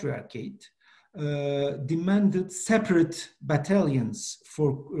Greek Patriarchate demanded separate battalions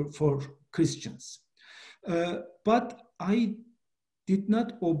for Christians. But I did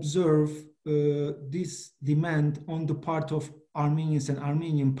not observe this demand on the part of Armenians and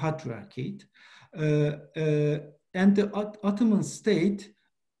Armenian Patriarchate. And the Ottoman state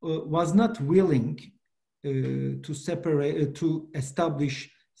was not willing to establish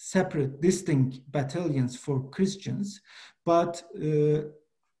separate, distinct battalions for Christians, but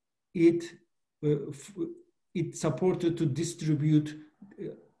it supported to distribute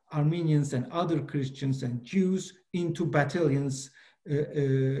Armenians and other Christians and Jews into battalions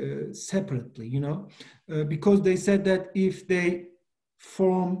separately, you know, because they said that if they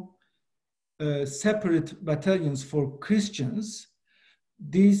form separate battalions for Christians,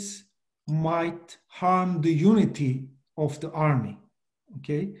 this might harm the unity of the army.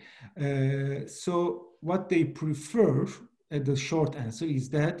 Okay, so what they prefer, the short answer is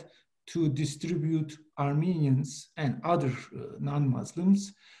that to distribute Armenians and other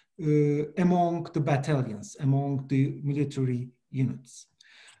non-Muslims among the battalions, among the military units.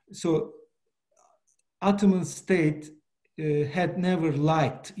 So Ottoman state had never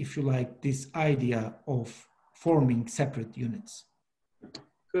liked, if you like, this idea of forming separate units.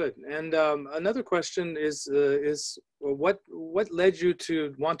 Good. And another question is what led you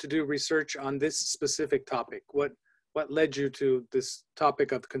to want to do research on this specific topic? What led you to this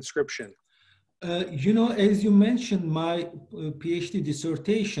topic of conscription? You know, as you mentioned, my PhD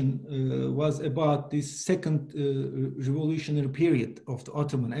dissertation was about this second revolutionary period of the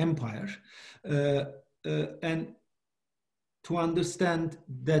Ottoman Empire. And to understand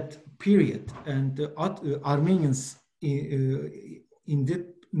that period and the Armenians in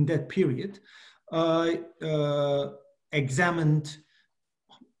that period, I examined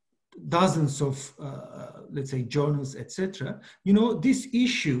dozens of, let's say, journals, etc. You know, this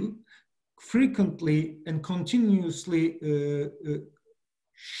issue frequently and continuously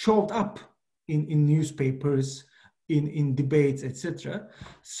showed up in newspapers, in debates, etc.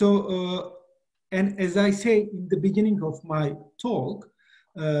 So, and as I say in the beginning of my talk,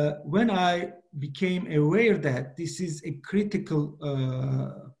 when I became aware that this is a critical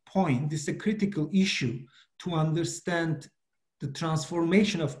point, this is a critical issue to understand the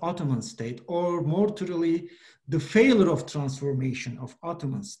transformation of Ottoman state, or more truly, the failure of transformation of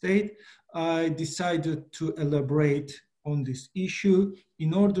Ottoman state, I decided to elaborate on this issue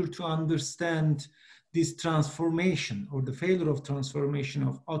in order to understand this transformation or the failure of transformation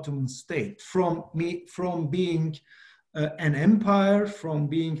of Ottoman state from being an empire, from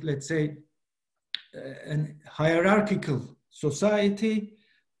being, let's say, an hierarchical society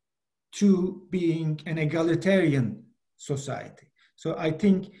to being an egalitarian society. So I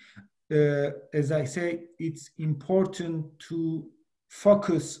think, as I say, it's important to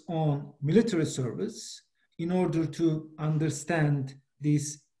focus on military service in order to understand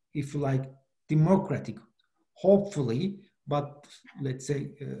this, if you like, democratic, hopefully, but let's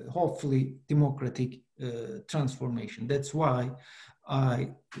say, hopefully democratic transformation. That's why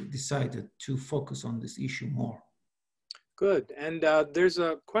I decided to focus on this issue more. Good. And there's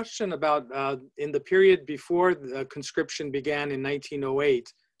a question about in the period before the conscription began in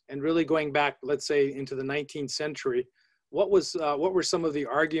 1908, and really going back, let's say, into the 19th century, what were some of the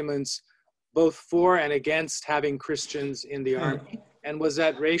arguments both for and against having Christians in the army? And was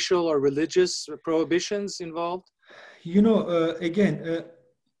that racial or religious prohibitions involved? You know, again,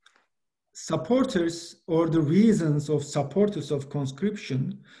 supporters, or the reasons of supporters of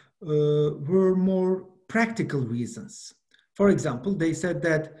conscription were more practical reasons. For example, they said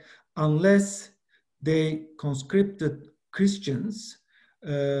that unless they conscripted Christians,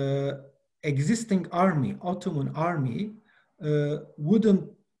 existing army, Ottoman army, wouldn't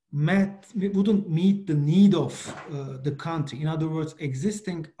meet the need of the country. In other words,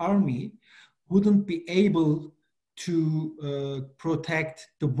 existing army wouldn't be able to protect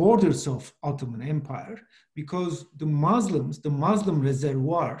the borders of Ottoman Empire, because the Muslims, the Muslim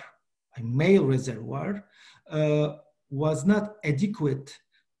reservoir, a male reservoir, was not adequate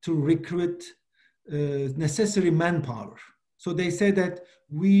to recruit necessary manpower. So they said that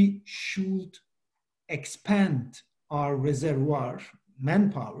we should expand our reservoir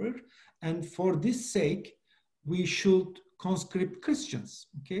manpower, and for this sake, we should conscript Christians,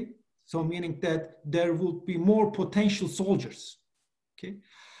 okay? So meaning that there would be more potential soldiers, okay?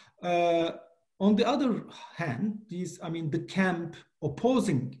 On the other hand, the camp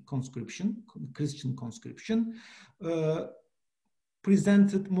opposing conscription, Christian conscription,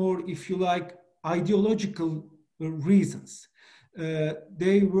 presented more, if you like, ideological reasons.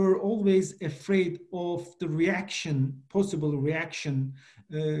 They were always afraid of the reaction, possible reaction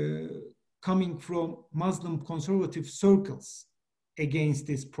coming from Muslim conservative circles against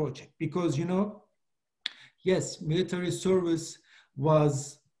this project. Because, you know, yes, military service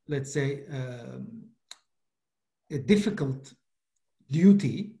was, let's say, a difficult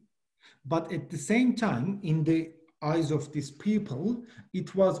duty, but at the same time, in the eyes of these people,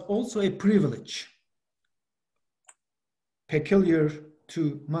 it was also a privilege peculiar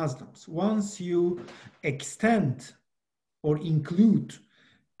to Muslims. Once you extend or include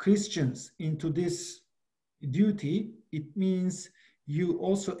Christians into this duty, it means you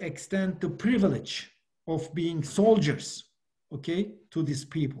also extend the privilege of being soldiers, okay, to these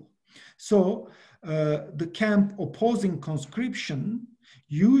people. So the camp opposing conscription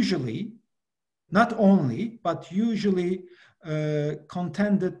usually, not only, but usually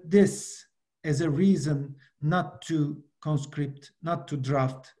contended this as a reason not to conscript, not to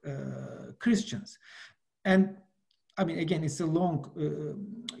draft Christians. And I mean, again, it's a long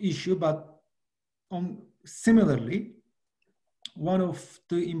issue, but similarly, one of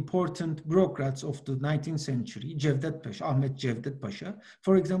the important bureaucrats of the 19th century, Cevdet Pasha, Ahmet Cevdet Pasha,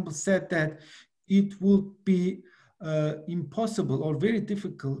 for example, said that it would be impossible or very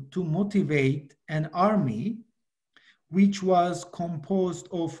difficult to motivate an army which was composed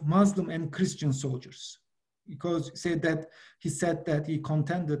of Muslim and Christian soldiers, because he said that he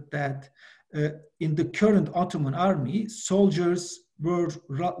contended that in the current Ottoman army, soldiers were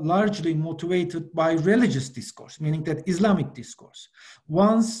largely motivated by religious discourse, meaning that Islamic discourse.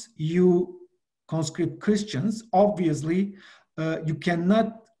 Once you conscript Christians, obviously you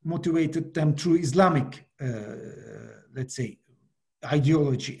cannot motivate them through Islamic, let's say,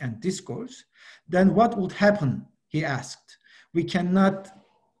 ideology and discourse. Then what would happen, he asked. We cannot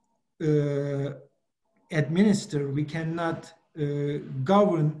administer, we cannot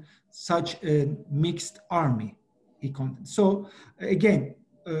govern such a mixed army. So again,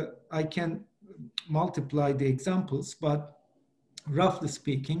 I can multiply the examples, but roughly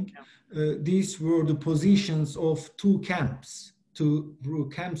speaking, these were the positions of two camps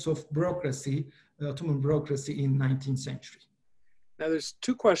of bureaucracy, Ottoman bureaucracy in 19th century. Now, there's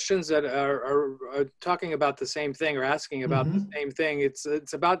two questions that are talking about the same thing or asking about the same thing.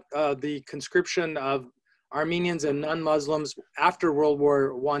 It's about the conscription of Armenians and non-Muslims after World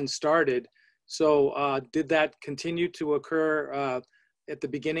War I started. So did that continue to occur at the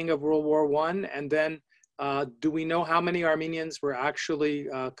beginning of World War I? And then do we know how many Armenians were actually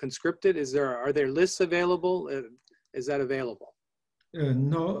conscripted? Are there lists available? Is that available?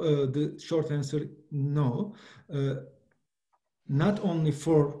 No, the short answer, no. Not only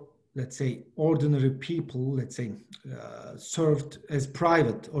for, let's say, ordinary people, let's say, served as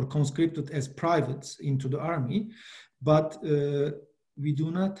private or conscripted as privates into the army, but we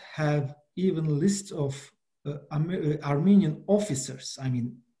do not have even lists of Armenian officers, I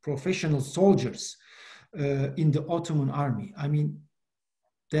mean, professional soldiers in the Ottoman army. I mean,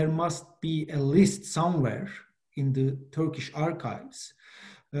 there must be a list somewhere in the Turkish archives,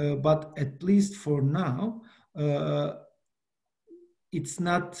 but at least for now, it's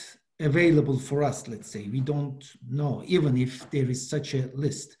not available for us, let's say. We don't know, even if there is such a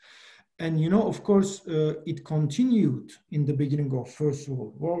list. And, you know, of course, it continued in the beginning of First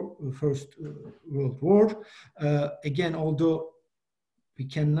World War. Again, although we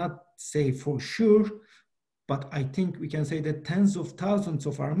cannot say for sure, but I think we can say that tens of thousands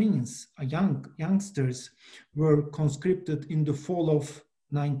of Armenians, youngsters, were conscripted in the fall of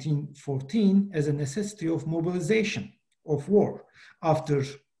 1914 as a necessity of mobilization of war after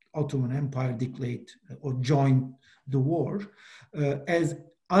Ottoman Empire declared or joined the war. As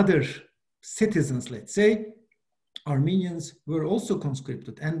other citizens, let's say, Armenians were also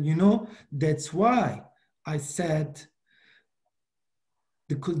conscripted. And you know, that's why I said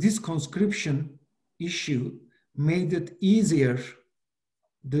this conscription issue made it easier,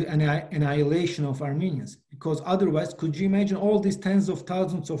 the annihilation of Armenians, because otherwise, could you imagine all these tens of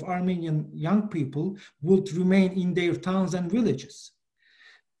thousands of Armenian young people would remain in their towns and villages?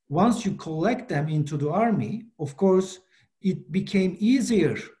 Once you collect them into the army, of course, it became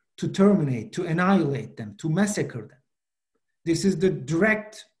easier to terminate, to annihilate them, to massacre them. This is the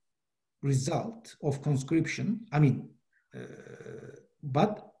direct result of conscription. I mean,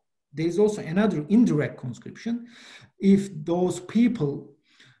 but there's also another indirect conscription. If those people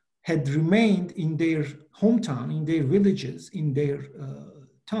had remained in their hometown, in their villages, in their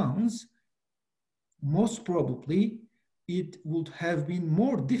towns, most probably it would have been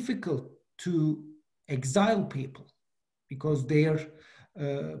more difficult to exile people, because their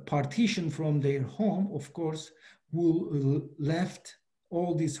partition from their home, of course, will left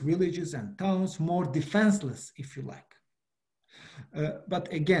all these villages and towns more defenseless, if you like.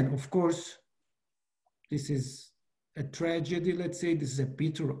 But again, of course, this is a tragedy, let's say. This is a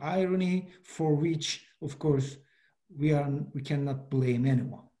bitter irony for which, of course, we cannot blame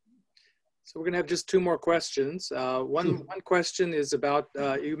anyone. So we're going to have just two more questions. One question is about,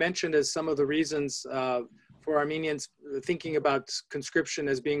 you mentioned as some of the reasons for Armenians thinking about conscription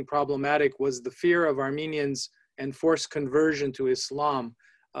as being problematic was the fear of Armenians and forced conversion to Islam.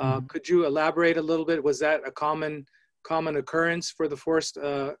 Could you elaborate a little bit? Was that a common occurrence for the forced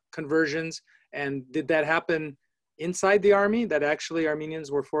conversions? And did that happen inside the army, that actually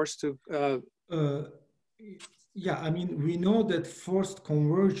Armenians were forced to? Yeah, I mean, we know that forced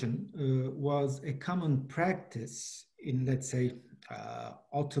conversion was a common practice in, let's say,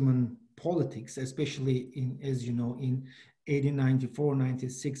 Ottoman politics, especially in, as you know, in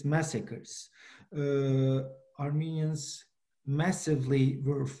 1894-96 massacres. Armenians massively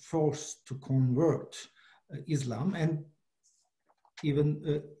were forced to convert. Islam. And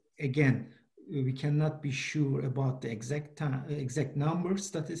even again, we cannot be sure about the exact number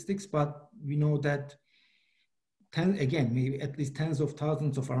statistics, but we know that again, maybe at least tens of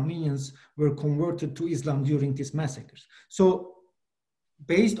thousands of Armenians were converted to Islam during these massacres. So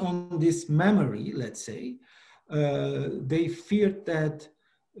based on this memory, let's say, they feared that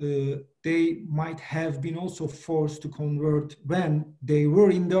they might have been also forced to convert when they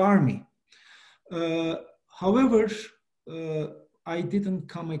were in the army. However, I didn't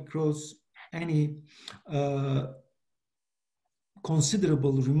come across any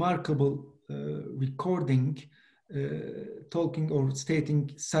considerable, remarkable recording talking or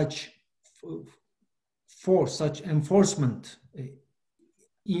stating such force, such enforcement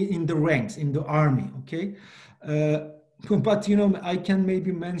in the ranks, in the army, okay? But, you know, I can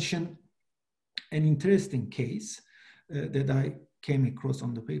maybe mention an interesting case that I came across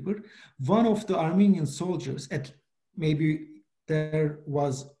on the paper. One of the Armenian soldiers, maybe there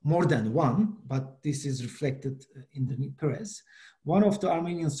was more than one, but this is reflected in the press. One of the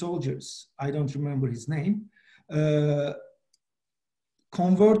Armenian soldiers, I don't remember his name,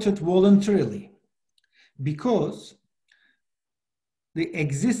 converted voluntarily because the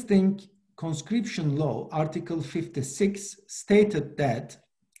existing conscription law, Article 56, stated that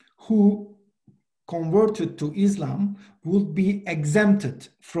who converted to Islam would be exempted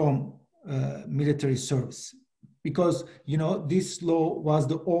from military service. Because, you know, this law was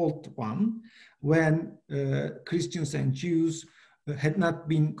the old one when Christians and Jews had not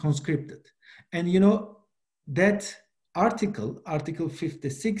been conscripted. And, you know, that Article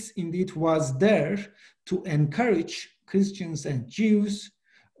 56, indeed was there to encourage Christians and Jews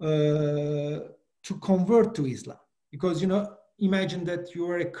to convert to Islam. Because, you know, imagine that you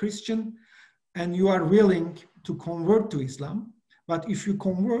are a Christian and you are willing to convert to Islam, but if you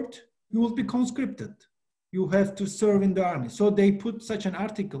convert, you will be conscripted. You have to serve in the army. So they put such an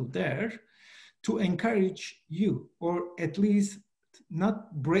article there to encourage you, or at least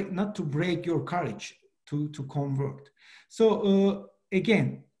not to break your courage to convert. So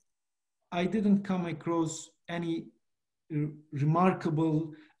again, I didn't come across any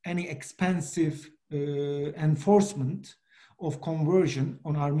remarkable, any expensive enforcement of conversion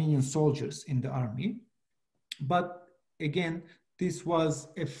on Armenian soldiers in the army. But again, this was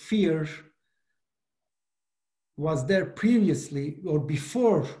a fear was there previously or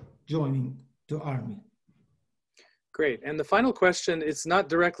before joining the army. Great. And the final question is not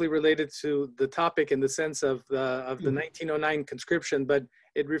directly related to the topic in the sense of the 1909 conscription, but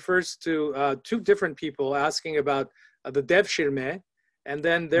it refers to two different people asking about the devshirme, and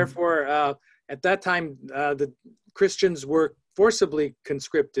then therefore at that time the Christians were forcibly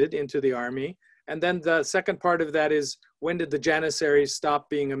conscripted into the army. And then the second part of that is, when did the Janissaries stop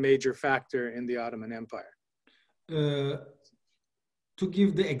being a major factor in the Ottoman Empire? To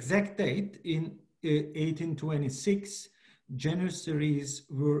give the exact date, in 1826, Janissaries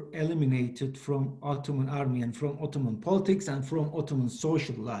were eliminated from Ottoman army and from Ottoman politics and from Ottoman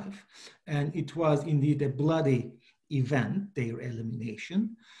social life. And it was indeed a bloody event, their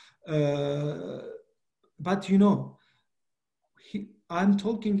elimination. But you know, I'm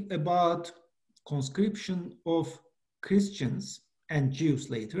talking about conscription of Christians and Jews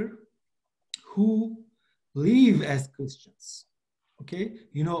later who live as Christians. Okay,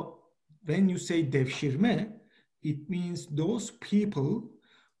 you know, when you say devshirme, it means those people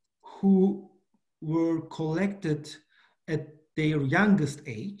who were collected at their youngest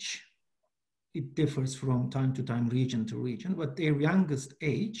age. It differs from time to time, region to region, but their youngest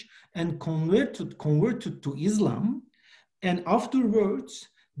age, and converted to Islam, and afterwards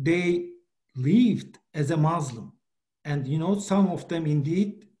they lived as a Muslim. And you know, some of them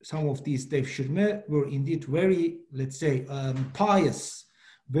indeed, some of these devshirme were indeed very, let's say, pious,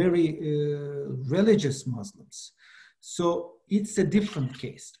 very religious Muslims. So it's a different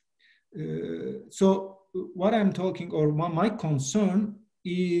case. So what I'm talking, or my concern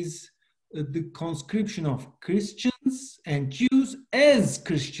is the conscription of Christians and Jews as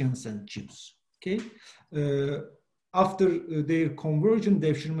Christians and Jews, okay? After their conversion,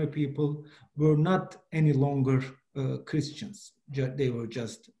 devshirme people were not any longer Christians. They were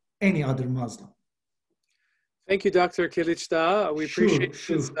just any other Muslim. Thank you, Dr. Kılıçdağı. We appreciate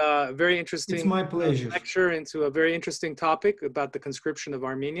this very interesting it's my pleasure. Lecture into a very interesting topic about the conscription of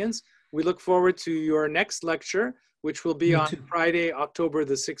Armenians. We look forward to your next lecture, which will be on Friday, October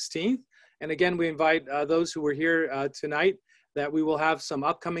the 16th. And again, we invite those who were here tonight that we will have some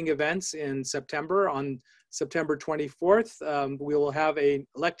upcoming events in September. On September 24th, we will have a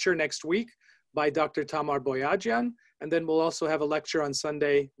lecture next week by Dr. Tamar Boyajian. And then we'll also have a lecture on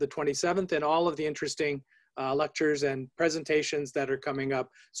Sunday, the 27th, and all of the interesting lectures and presentations that are coming up.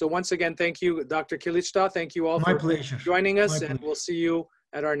 So once again, thank you, Dr. Kılıçdağı. Thank you all My for pleasure. joining us, My and pleasure. we'll see you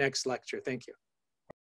at our next lecture. Thank you.